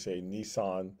person would say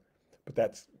Nisan, but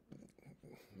that's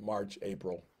March,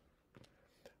 April.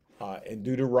 In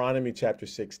Deuteronomy chapter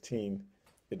 16,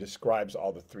 it describes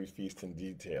all the 3 feasts in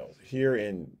detail. Here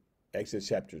in Exodus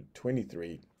chapter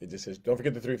 23, it just says, don't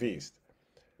forget the 3 feasts.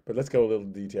 But let's go a little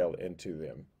detail into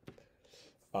them.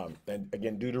 And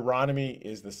again, Deuteronomy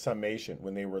is the summation.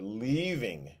 When they were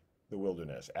leaving the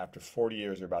wilderness, after 40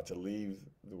 years, they're about to leave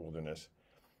the wilderness,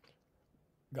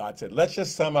 God said, let's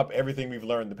just sum up everything we've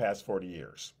learned the past 40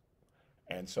 years.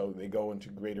 And so they go into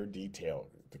greater detail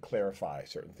to clarify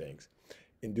certain things.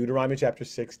 In Deuteronomy chapter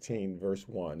 16, verse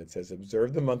 1, it says,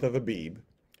 observe the month of Abib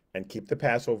and keep the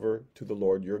Passover to the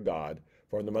Lord your God.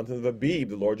 For in the month of Abib,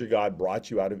 the Lord your God brought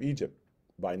you out of Egypt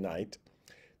by night.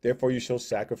 Therefore you shall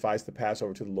sacrifice the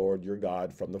Passover to the Lord your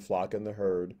God from the flock and the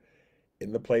herd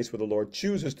in the place where the Lord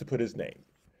chooses to put his name.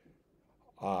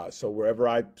 So wherever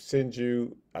I send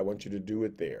you, I want you to do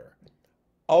it there.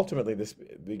 Ultimately, this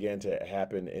began to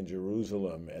happen in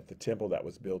Jerusalem at the temple that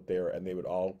was built there, and they would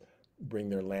all bring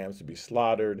their lambs to be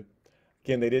slaughtered.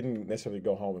 Again, they didn't necessarily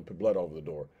go home and put blood over the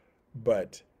door,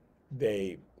 but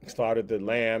they slaughtered the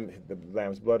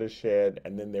lamb's blood is shed,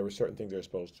 and then there were certain things they're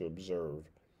supposed to observe.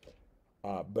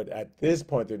 But at this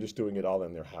point, they're just doing it all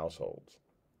in their households.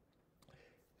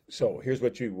 So here's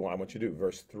what I want you to do.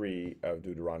 Verse 3 of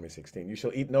Deuteronomy 16. You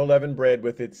shall eat no leavened bread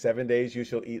with it. 7 days you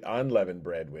shall eat unleavened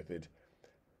bread with it.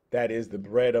 That is the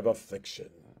bread of affliction.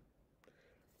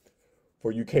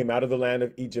 For you came out of the land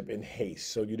of Egypt in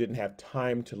haste, so you didn't have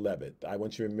time to leaven it. I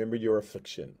want you to remember your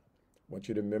affliction. I want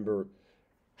you to remember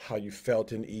how you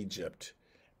felt in Egypt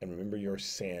and remember your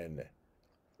sin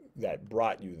that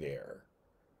brought you there.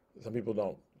 Some people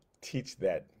don't teach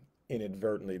that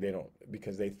inadvertently. They don't,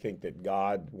 because they think that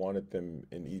God wanted them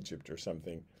in Egypt or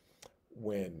something.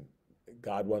 When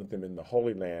God wanted them in the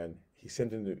Holy Land, he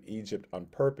sent them to Egypt on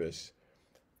purpose.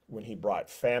 When he brought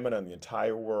famine on the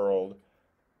entire world,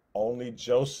 only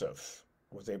Joseph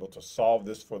was able to solve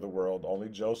this for the world. Only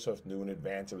Joseph knew in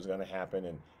advance it was going to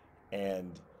happen.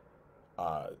 And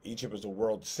Egypt was the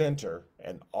world center,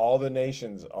 and all the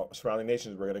nations, surrounding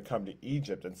nations, were going to come to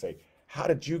Egypt and say, how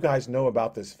did you guys know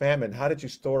about this famine? How did you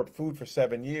store up food for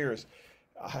 7 years?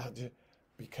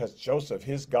 Because Joseph,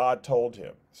 his God, told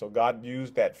him. So God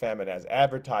used that famine as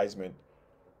advertisement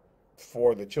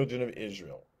for the children of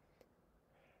Israel.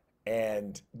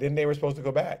 And then they were supposed to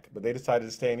go back, but they decided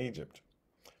to stay in Egypt.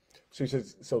 So he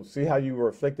says, so see how you were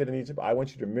afflicted in Egypt? I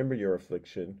want you to remember your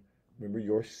affliction, remember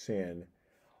your sin.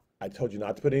 I told you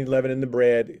not to put any leaven in the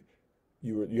bread.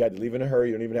 You had to leave in a hurry.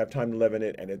 You don't even have time to leaven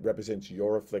it, and it represents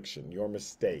your affliction, your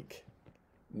mistake.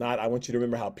 Not, I want you to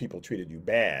remember how people treated you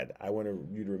bad. I want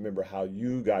you to remember how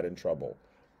you got in trouble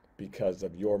because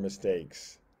of your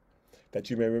mistakes.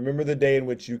 That you may remember the day in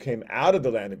which you came out of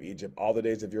the land of Egypt, all the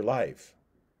days of your life.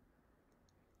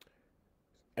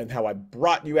 And how I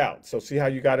brought you out. So see how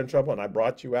you got in trouble and I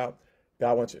brought you out?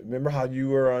 God wants you to remember how you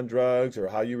were on drugs or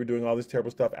how you were doing all this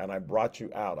terrible stuff and I brought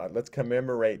you out. Let's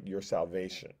commemorate your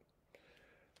salvation.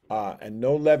 And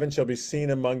no leaven shall be seen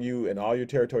among you in all your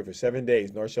territory for 7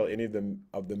 days, nor shall any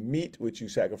of the meat which you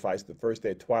sacrifice the first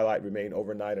day at twilight remain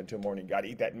overnight until morning. Got to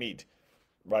eat that meat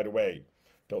right away.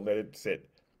 Don't let it sit.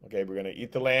 Okay, we're going to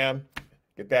eat the lamb,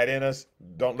 get that in us,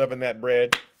 don't leaven that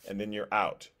bread, and then you're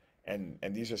out. And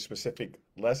these are specific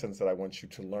lessons that I want you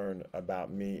to learn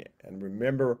about me and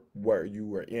remember where you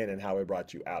were in and how I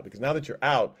brought you out. Because now that you're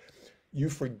out, you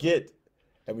forget,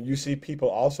 and when you see people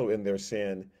also in their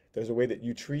sin, There's a way that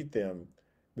you treat them,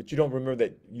 but you don't remember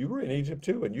that you were in Egypt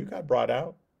too and you got brought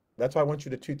out. That's why I want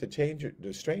you to treat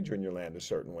the stranger in your land a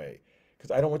certain way.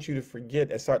 Because I don't want you to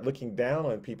forget and start looking down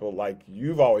on people like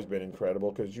you've always been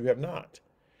incredible because you have not.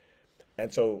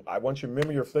 And so I want you to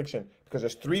remember your affliction because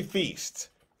there's three feasts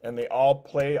and they all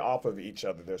play off of each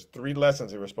other. There's three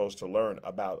lessons that we're supposed to learn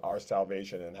about our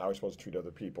salvation and how we're supposed to treat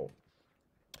other people.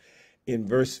 In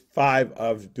verse 5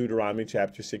 of Deuteronomy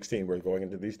chapter 16, we're going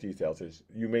into these details, is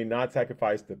you may not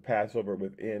sacrifice the Passover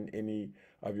within any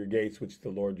of your gates which the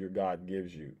Lord your God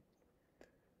gives you.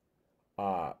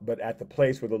 But at the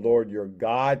place where the Lord your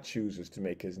God chooses to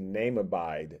make his name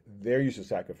abide, there you shall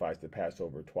sacrifice the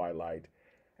Passover twilight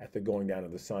at the going down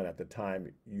of the sun at the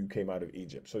time you came out of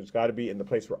Egypt. So it's got to be in the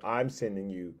place where I'm sending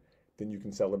you, then you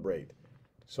can celebrate.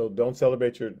 So don't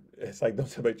celebrate don't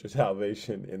celebrate your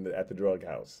salvation at the drug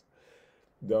house.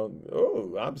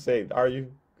 Oh, I'm saved. Are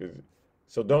you?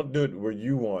 So don't do it where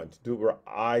you want. Do it where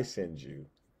I send you.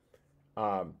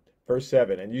 Verse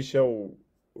 7, and you shall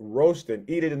roast and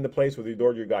eat it in the place where the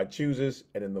Lord your God chooses,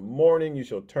 and in the morning you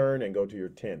shall turn and go to your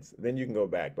tents. Then you can go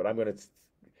back. But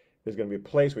there's going to be a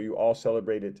place where you all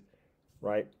celebrate it,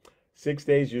 right? 6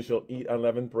 days you shall eat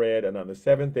unleavened bread, and on the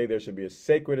seventh day there shall be a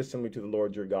sacred assembly to the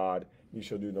Lord your God. You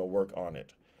shall do no work on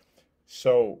it.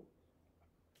 So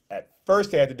at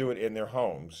first they had to do it in their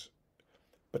homes,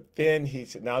 but then he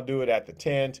said, now do it at the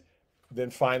tent.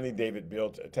 Then finally David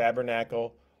built a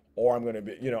tabernacle, or I'm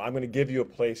going to give you a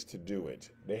place to do it.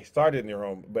 They started in their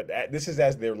home, but this is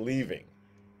as they're leaving.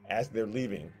 As they're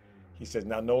leaving, he says,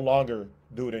 now no longer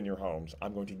do it in your homes.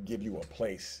 I'm going to give you a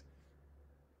place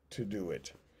to do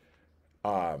it.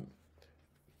 So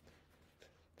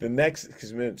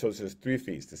it says three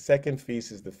feasts. The second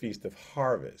feast is the Feast of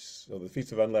Harvest. So the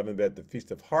Feast of Unleavened Bread, the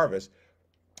Feast of Harvest,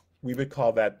 we would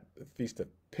call that the Feast of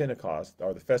Pentecost,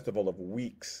 or the Festival of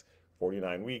Weeks.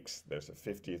 49 weeks, there's a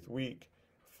 50th week,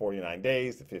 49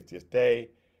 days, the 50th day,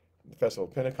 the Festival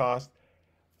of Pentecost.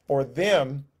 For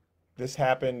them, this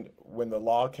happened when the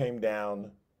law came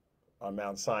down on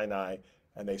Mount Sinai,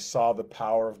 and they saw the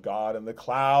power of God and the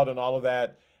cloud and all of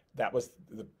that. That was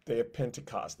the day of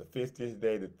Pentecost, the 50th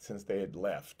day since they had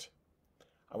left.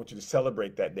 I want you to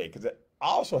celebrate that day because it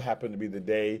also happened to be the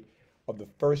day of the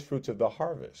first fruits of the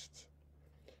harvest.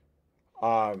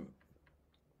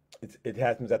 It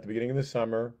happens at the beginning of the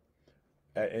summer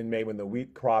in May when the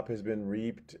wheat crop has been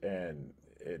reaped, and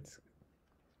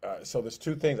so there's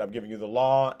two things. I'm giving you the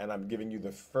law, and I'm giving you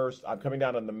the first. I'm coming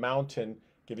down on the mountain,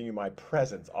 giving you my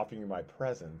presence, offering you my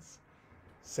presence,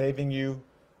 saving you,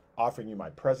 offering you my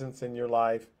presence in your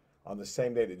life on the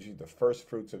same day that you the first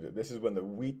fruits of it. This is when the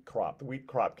wheat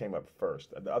crop came up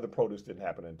first. The other produce didn't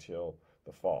happen until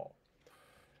the fall.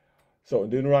 So in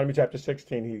Deuteronomy chapter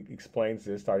 16, he explains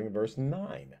this starting in verse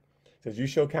 9. It says, you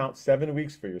shall count 7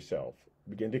 weeks for yourself.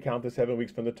 Begin to count the 7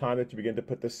 weeks from the time that you begin to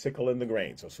put the sickle in the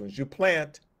grain. So as soon as you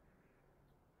plant,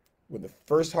 when the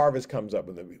first harvest comes up,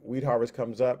 when the wheat harvest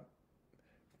comes up,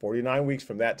 49 weeks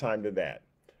from that time to that.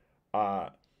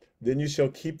 Then you shall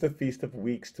keep the Feast of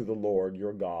Weeks to the Lord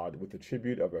your God with the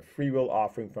tribute of a freewill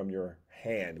offering from your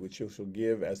hand, which you shall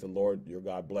give as the Lord your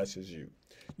God blesses you.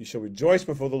 You shall rejoice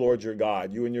before the Lord your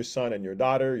God, you and your son and your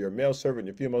daughter, your male servant,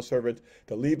 your female servant,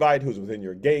 the Levite who's within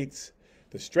your gates,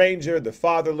 the stranger, the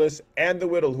fatherless, and the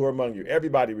widow who are among you.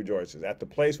 Everybody rejoices at the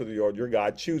place where the Lord your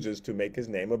God chooses to make his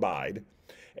name abide.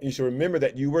 And you shall remember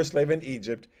that you were a slave in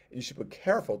Egypt, and you should be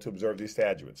careful to observe these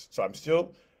statutes.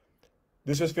 So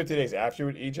this was 50 days after you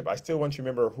were in Egypt. I still want you to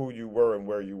remember who you were and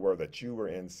where you were, that you were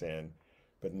in sin.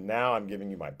 But now I'm giving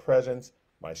you my presence,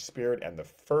 my spirit, and the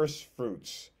first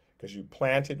fruits. Because you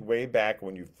planted way back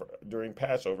during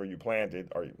Passover, you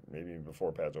planted, or maybe even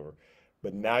before Passover.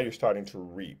 But now you're starting to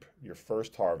reap your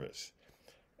first harvest.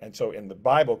 And so in the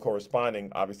Bible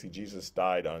corresponding, obviously Jesus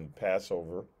died on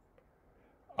Passover.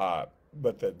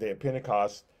 But the day of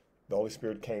Pentecost, the Holy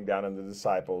Spirit came down on the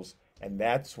disciples. And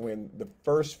that's when the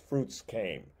first fruits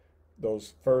came.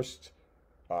 Those first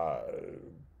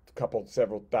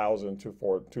several thousand,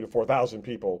 2,000 to 4,000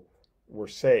 people were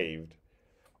saved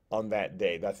on that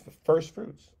day. That's the first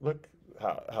fruits. Look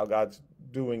how God's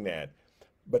doing that.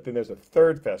 But then there's a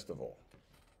third festival.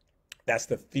 That's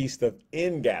the Feast of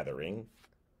Ingathering.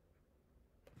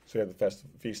 So you have the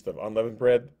Feast of Unleavened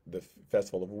Bread, the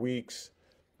Festival of Weeks,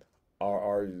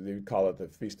 or they call it the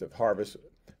Feast of Harvest.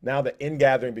 Now the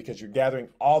ingathering, because you're gathering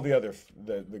all the other,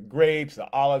 the grapes,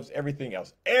 the olives, everything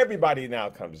else. Everybody now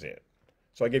comes in.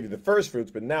 So I gave you the first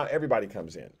fruits, but now everybody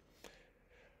comes in.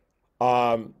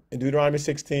 In Deuteronomy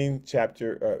 16,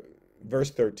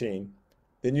 verse 13,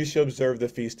 then you shall observe the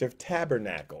Feast of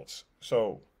Tabernacles.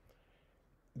 So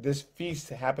this feast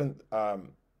happened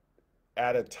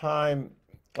at a time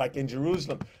like in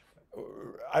Jerusalem.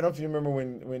 I don't know if you remember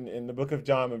when in the book of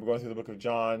John, when we're going through the book of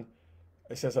John,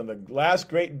 it says on the last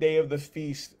great day of the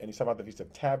feast, and he's talking about the Feast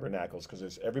of Tabernacles, because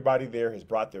there's everybody there has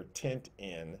brought their tent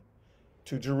in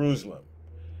to Jerusalem.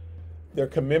 They're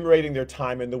commemorating their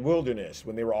time in the wilderness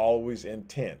when they were always in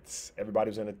tents. Everybody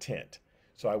was in a tent.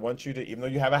 So I want you to, even though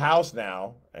you have a house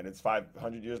now, and it's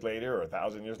 500 years later or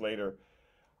 1,000 years later,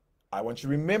 I want you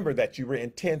to remember that you were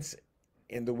in tents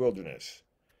in the wilderness.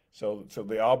 So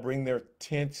they all bring their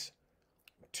tents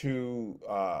to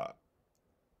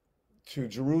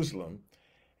Jerusalem,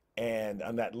 and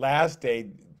on that last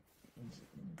day,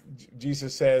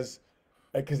 Jesus says,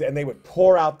 and they would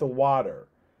pour out the water,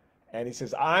 and he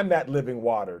says, "I'm that living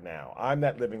water now. I'm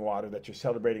that living water that you're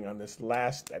celebrating on this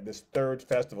third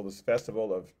festival, this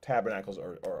festival of tabernacles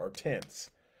or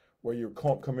tents, where you're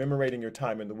commemorating your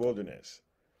time in the wilderness."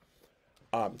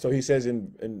 So he says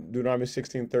in Deuteronomy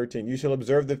 16:13, "You shall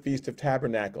observe the Feast of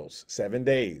Tabernacles 7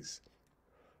 days,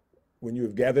 when you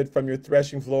have gathered from your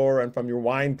threshing floor and from your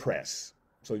wine press."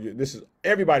 So this is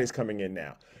everybody's coming in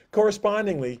now.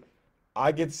 Correspondingly,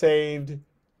 I get saved.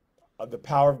 The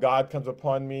power of God comes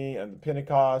upon me and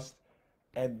Pentecost,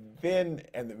 and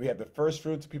we have the first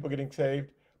fruits of people getting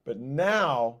saved. But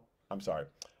now,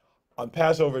 on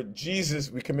Passover,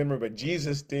 we commemorate what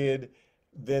Jesus did.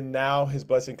 Then now his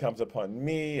blessing comes upon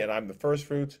me, and I'm the first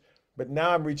fruits. But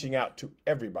now I'm reaching out to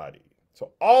everybody.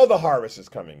 So all the harvest is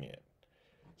coming in.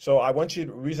 So the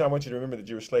reason I want you to remember that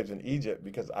you were slaves in Egypt,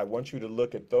 because I want you to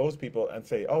look at those people and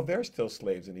say, oh, they're still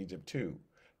slaves in Egypt too.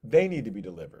 They need to be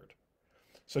delivered.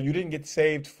 So you didn't get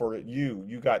saved for you.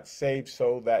 You got saved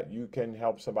so that you can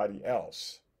help somebody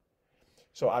else.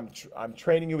 So I'm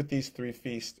training you with these 3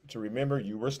 feasts to remember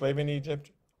you were a slave in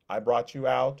Egypt. I brought you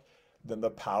out. Then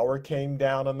the power came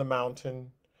down on the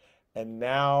mountain. And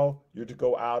now you're to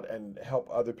go out and help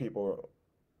other people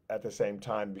at the same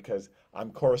time, because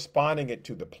I'm corresponding it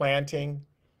to the planting,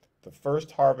 the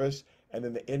first harvest, and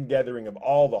then the ingathering of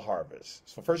all the harvest.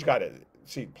 So first you got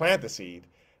to plant the seed,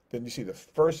 then you see the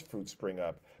first fruit spring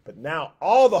up. But now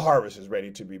all the harvest is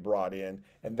ready to be brought in,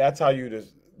 and that's how you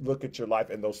just look at your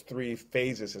life in those 3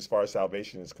 phases as far as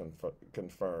salvation is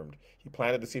confirmed. He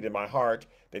planted the seed in my heart,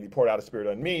 then he poured out his spirit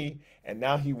on me, and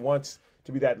now he wants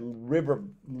to be that river of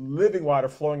living water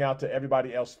flowing out to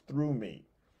everybody else through me.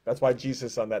 That's why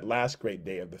Jesus, on that last great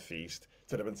day of the feast,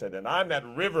 stood up and said, "And I'm that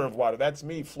river of water. That's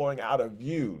me flowing out of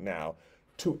you now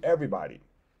to everybody,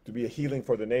 to be a healing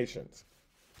for the nations.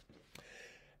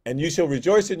 And you shall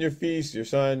rejoice in your feast, your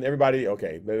son," everybody,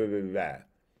 okay, blah, blah, blah,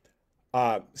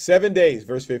 blah. 7 days,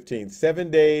 verse 15. 7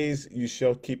 days you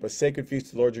shall keep a sacred feast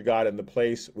to the Lord your God in the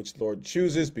place which the Lord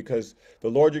chooses, because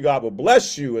the Lord your God will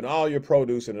bless you in all your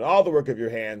produce and in all the work of your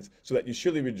hands, so that you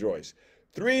surely rejoice.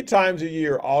 3 times a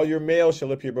year, all your males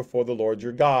shall appear before the Lord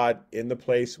your God in the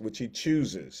place which he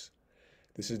chooses.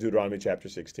 This is Deuteronomy chapter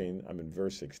 16. I'm in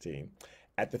verse 16.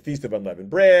 At the Feast of Unleavened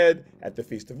Bread, at the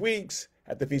Feast of Weeks,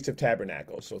 at the Feast of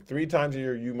Tabernacles. So 3 times a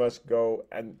year you must go.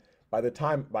 And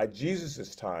by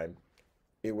Jesus' time,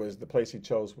 it was the place he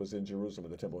chose was in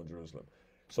Jerusalem, the temple in Jerusalem.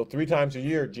 So 3 times a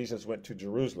year, Jesus went to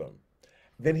Jerusalem.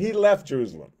 Then he left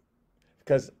Jerusalem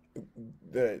because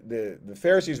the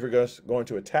Pharisees were going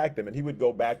to attack them, and he would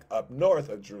go back up north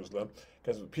of Jerusalem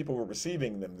because people were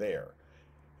receiving them there.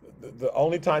 The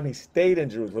only time he stayed in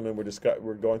Jerusalem, and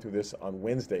we're going through this on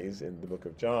Wednesdays in the book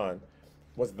of John,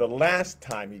 was the last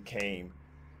time he came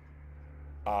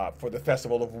for the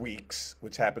Festival of Weeks,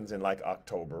 which happens in like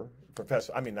October.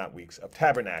 Not weeks, of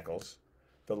Tabernacles.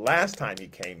 The last time he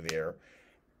came there,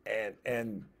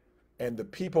 and the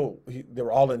people, they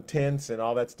were all in tents and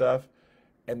all that stuff.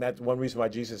 And that's one reason why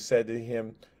Jesus said to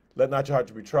him, "Let not your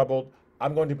heart be troubled.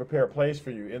 I'm going to prepare a place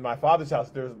for you. In my Father's house,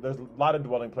 there's a lot of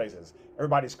dwelling places.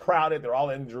 Everybody's crowded. They're all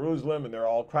in Jerusalem, and they're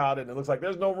all crowded. And it looks like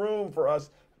there's no room for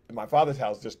us. In my Father's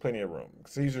house, there's plenty of room."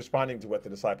 So he's responding to what the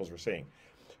disciples were saying.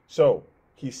 So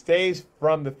he stays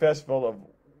from the Festival of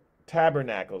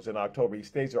Tabernacles in October. He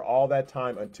stays there all that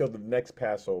time until the next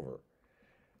Passover.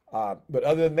 But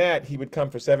other than that, he would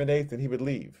come for 7 days, and he would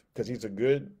leave because he's a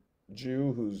good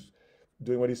Jew who's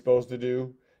doing what he's supposed to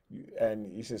do.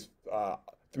 And he says,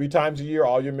 3 times a year,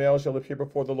 all your males shall appear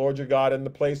before the Lord your God in the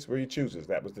place where he chooses.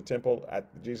 That was the temple at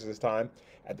Jesus' time,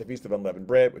 at the Feast of Unleavened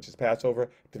Bread, which is Passover,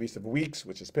 the Feast of Weeks,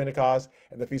 which is Pentecost,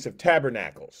 and the Feast of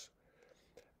Tabernacles.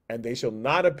 And they shall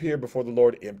not appear before the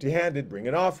Lord empty-handed. Bring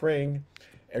an offering.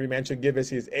 Every man shall give as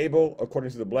he is able,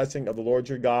 according to the blessing of the Lord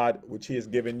your God, which he has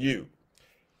given you.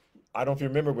 I don't know if you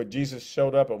remember when Jesus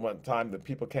showed up at one time, the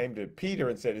people came to Peter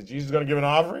and said, "Is Jesus going to give an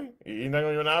offering? He's not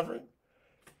going to give an offering?"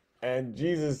 And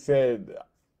Jesus said,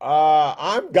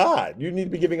 "I'm God. You need to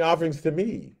be giving offerings to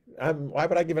me." Why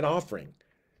would I give an offering?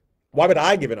 Why would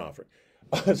I give an offering?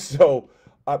 So,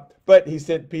 but he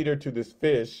sent Peter to this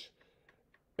fish,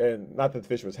 and not that the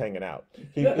fish was hanging out.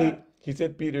 He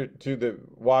sent Peter to the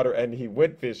water, and he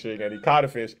went fishing, and he caught a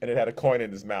fish, and it had a coin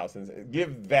in his mouth, and said,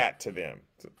 give that to them,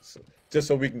 just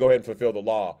so we can go ahead and fulfill the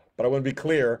law. But I want to be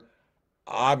clear,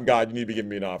 I'm God. You need to be giving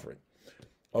me an offering.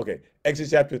 Okay,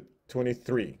 Exodus chapter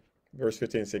 23, verse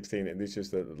 15 and 16, and these are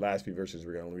just the last few verses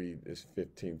we're going to read is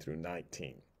 15 through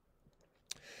 19.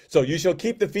 So you shall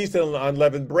keep the feast of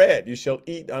unleavened bread. You shall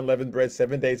eat unleavened bread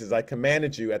 7 days as I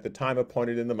commanded you at the time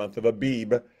appointed in the month of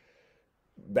Abib,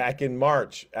 back in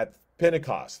March at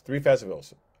Pentecost, 3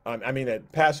 festivals.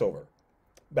 At Passover,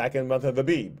 back in the month of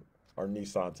Abib, or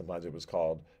Nisan sometimes it was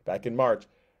called, back in March.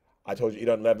 I told you to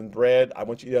eat unleavened bread. I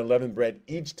want you to eat unleavened bread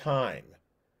each time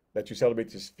that you celebrate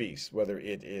this feast, whether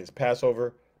it is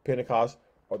Passover, Pentecost,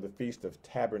 or the Feast of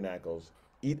Tabernacles.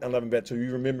 Eat unleavened bread so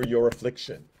you remember your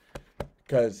affliction.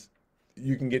 Because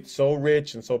you can get so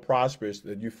rich and so prosperous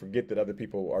that you forget that other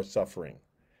people are suffering.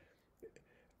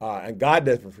 And God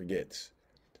never forgets.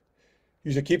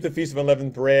 You shall keep the feast of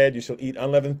unleavened bread. You shall eat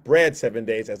unleavened bread 7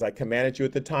 days, as I commanded you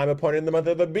at the time appointed in the month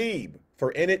of Abib.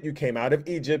 For in it you came out of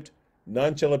Egypt.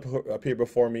 None shall appear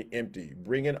before me empty.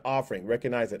 Bring an offering.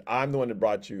 Recognize that I'm the one that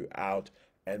brought you out,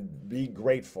 and be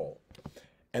grateful.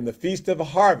 And the feast of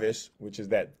harvest, which is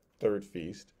that third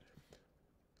feast,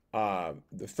 that's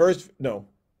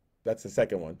the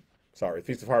second one. Sorry,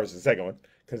 Feast of Harvest is the second one,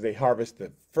 because they harvest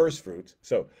the first fruits.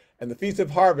 So, and the Feast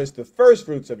of Harvest, the first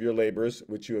fruits of your labors,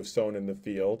 which you have sown in the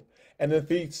field, and the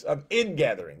Feast of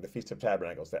Ingathering, the Feast of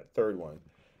Tabernacles, that third one,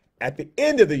 at the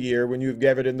end of the year when you've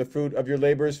gathered in the fruit of your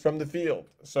labors from the field.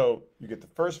 So you get the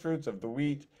first fruits of the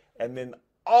wheat, and then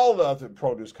all the other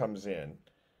produce comes in.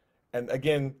 And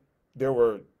again, there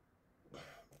were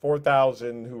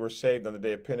 4,000 who were saved on the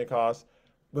day of Pentecost,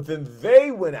 but then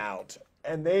they went out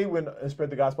and they went and spread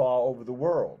the gospel all over the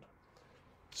world.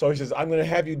 So he says, I'm going to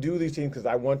have you do these things because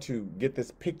I want to get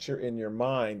this picture in your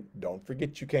mind. Don't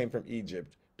forget you came from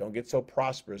Egypt. Don't get so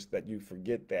prosperous that you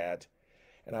forget that.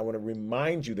 And I want to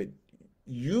remind you that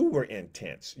you were in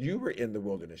tents. You were in the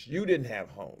wilderness. You didn't have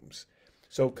homes.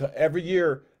 So every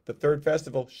year, the third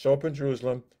festival, show up in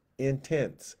Jerusalem in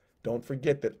tents. Don't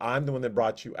forget that I'm the one that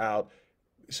brought you out,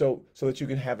 so that you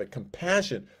can have a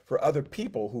compassion for other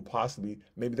people who possibly,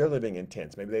 maybe they're living in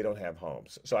tents, maybe they don't have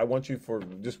homes. So I want you for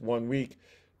just 1 week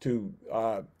to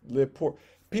live poor.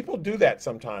 People do that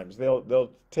sometimes.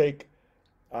 They'll take,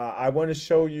 I want to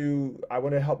show you, I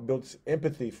want to help build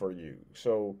empathy for you.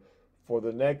 So for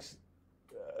the next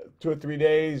 2 or 3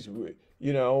 days, we're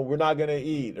not going to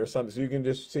eat or something. So you can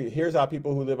just see, here's how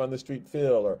people who live on the street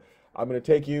feel, or I'm going to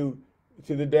take you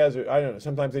to the desert. I don't know.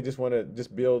 Sometimes they just want to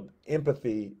just build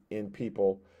empathy in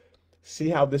people. See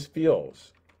how this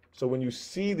feels. So when you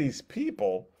see these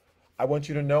people, I want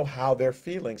you to know how they're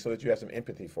feeling so that you have some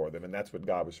empathy for them. And that's what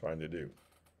God was trying to do.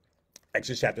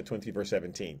 Exodus chapter 20, verse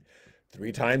 17.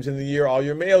 3 times in the year all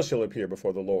your males shall appear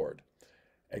before the Lord.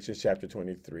 Exodus chapter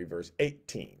 23, verse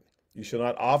 18. You shall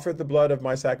not offer the blood of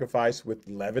my sacrifice with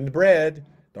leavened bread,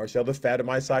 nor shall the fat of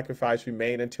my sacrifice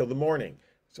remain until the morning.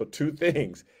 So 2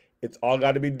 things. It's all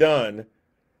got to be done.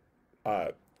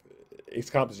 It's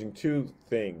accomplishing 2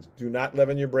 things. Do not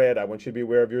leaven your bread. I want you to be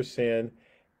aware of your sin.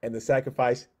 And the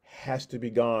sacrifice has to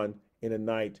be gone in a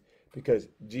night, because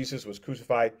Jesus was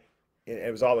crucified and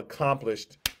it was all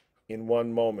accomplished in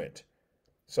 1 moment.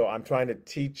 So I'm trying to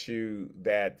teach you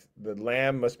that the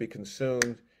lamb must be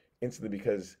consumed instantly,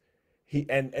 because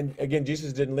and again,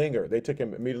 Jesus didn't linger. They took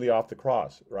him immediately off the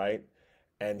cross, right?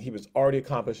 And he was already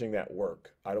accomplishing that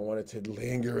work. I don't want it to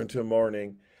linger into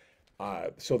morning,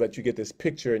 so that you get this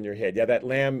picture in your head. Yeah, that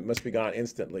lamb must be gone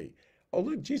instantly. Oh,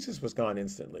 look, Jesus was gone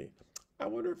instantly. I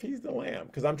wonder if he's the lamb,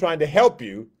 because I'm trying to help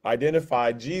you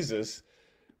identify Jesus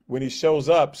when he shows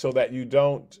up so that you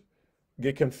don't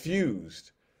get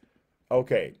confused.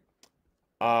 Okay.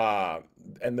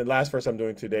 And the last verse I'm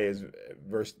doing today is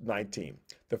verse 19.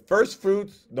 The first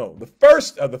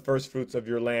of the first fruits of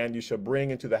your land you shall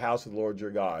bring into the house of the Lord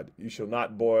your God. You shall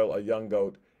not boil a young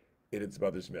goat in its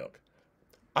mother's milk.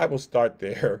 I will start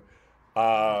there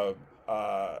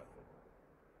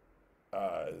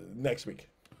next week.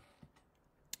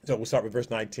 So we'll start with verse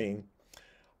 19,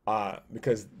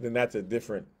 because then God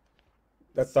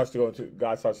starts to go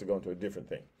into a different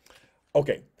thing.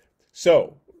 Okay,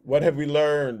 so what have we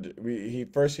learned? He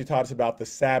taught us about the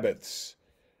Sabbaths,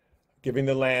 giving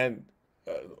the land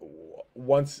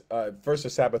first a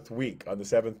Sabbath week. On the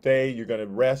 7th day, you're going to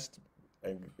rest,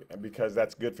 and because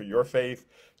that's good for your faith.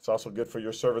 It's also good for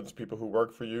your servants, people who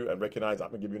work for you, and recognize I'm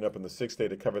going to give you enough on the 6th day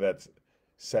to cover that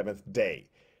 7th day.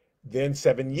 Then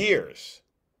 7 years.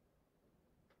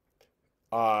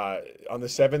 On the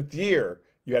seventh year,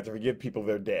 you have to forgive people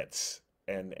their debts.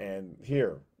 And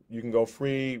here, you can go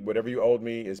free. Whatever you owed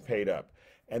me is paid up.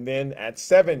 And then at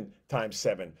 7 times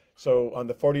 7, so on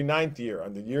the 49th year,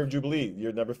 on the year of Jubilee,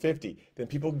 year number 50, then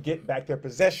people get back their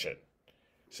possession.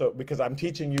 So because I'm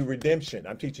teaching you redemption,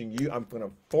 I'm going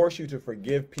to force you to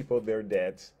forgive people their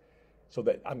debts so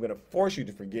that I'm going to force you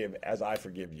to forgive as I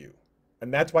forgive you.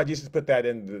 And that's why Jesus put that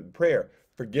in the prayer.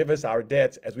 Forgive us our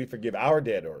debts as we forgive our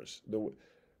debtors.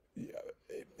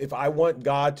 If I want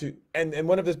God to, and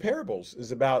one of his parables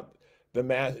is about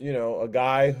a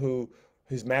guy who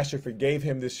his master forgave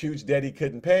him this huge debt he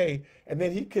couldn't pay, and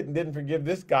then he didn't forgive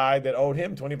this guy that owed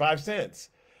him 25 cents.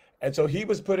 And so he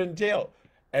was put in jail.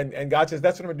 And God says,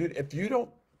 that's what I'm gonna do. If you don't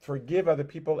forgive other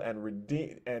people and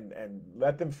redeem and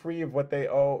let them free of what they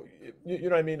owe, you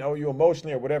know what I mean, owe you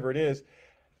emotionally or whatever it is,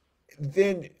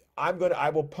 then I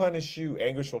will punish you.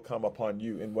 Anguish will come upon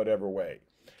you in whatever way.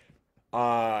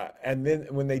 And then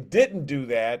when they didn't do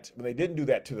that,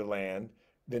 to the land,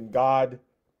 then God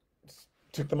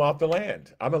took them off the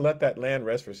land. I'm gonna let that land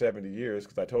rest for 70 years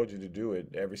because I told you to do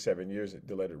it every 7 years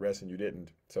to let it rest, and you didn't.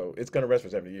 So it's gonna rest for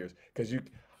 70 years because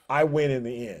I win in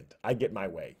the end. I get my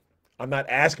way. I'm not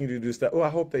asking you to do stuff. Oh, I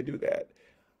hope they do that.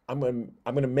 I'm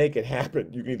gonna make it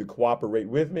happen. You can either cooperate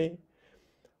with me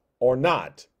or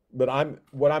not. But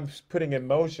what I'm putting in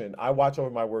motion, I watch over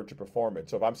my word to perform it.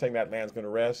 So if I'm saying that land's going to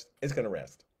rest, it's going to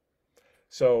rest.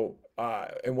 So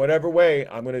in whatever way,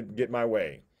 I'm going to get my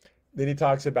way. Then he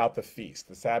talks about the feast,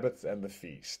 the Sabbaths and the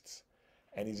feasts.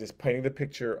 And he's just painting the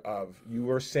picture of you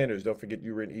were sinners. Don't forget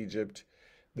you were in Egypt.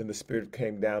 Then the Spirit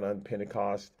came down on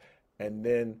Pentecost. And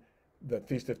then the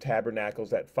Feast of Tabernacles,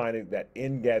 that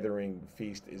ingathering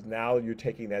feast is now you're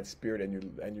taking that Spirit and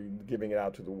you're giving it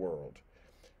out to the world.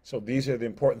 So these are the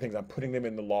important things. I'm putting them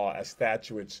in the law as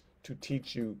statutes to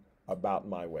teach you about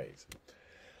my ways.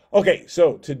 Okay,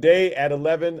 so today at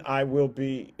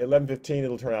 11:15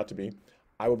 it'll turn out to be,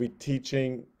 I will be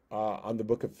teaching on the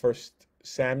book of First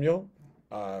Samuel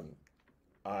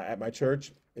at my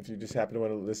church. If you just happen to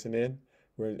want to listen in,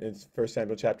 we're in First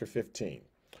Samuel chapter 15.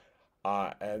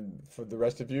 And for the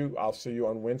rest of you, I'll see you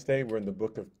on Wednesday. We're in the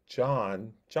book of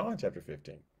John chapter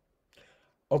 15.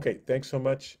 Okay, thanks so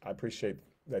much. I appreciate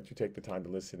that you take the time to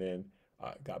listen in.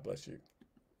 God bless you.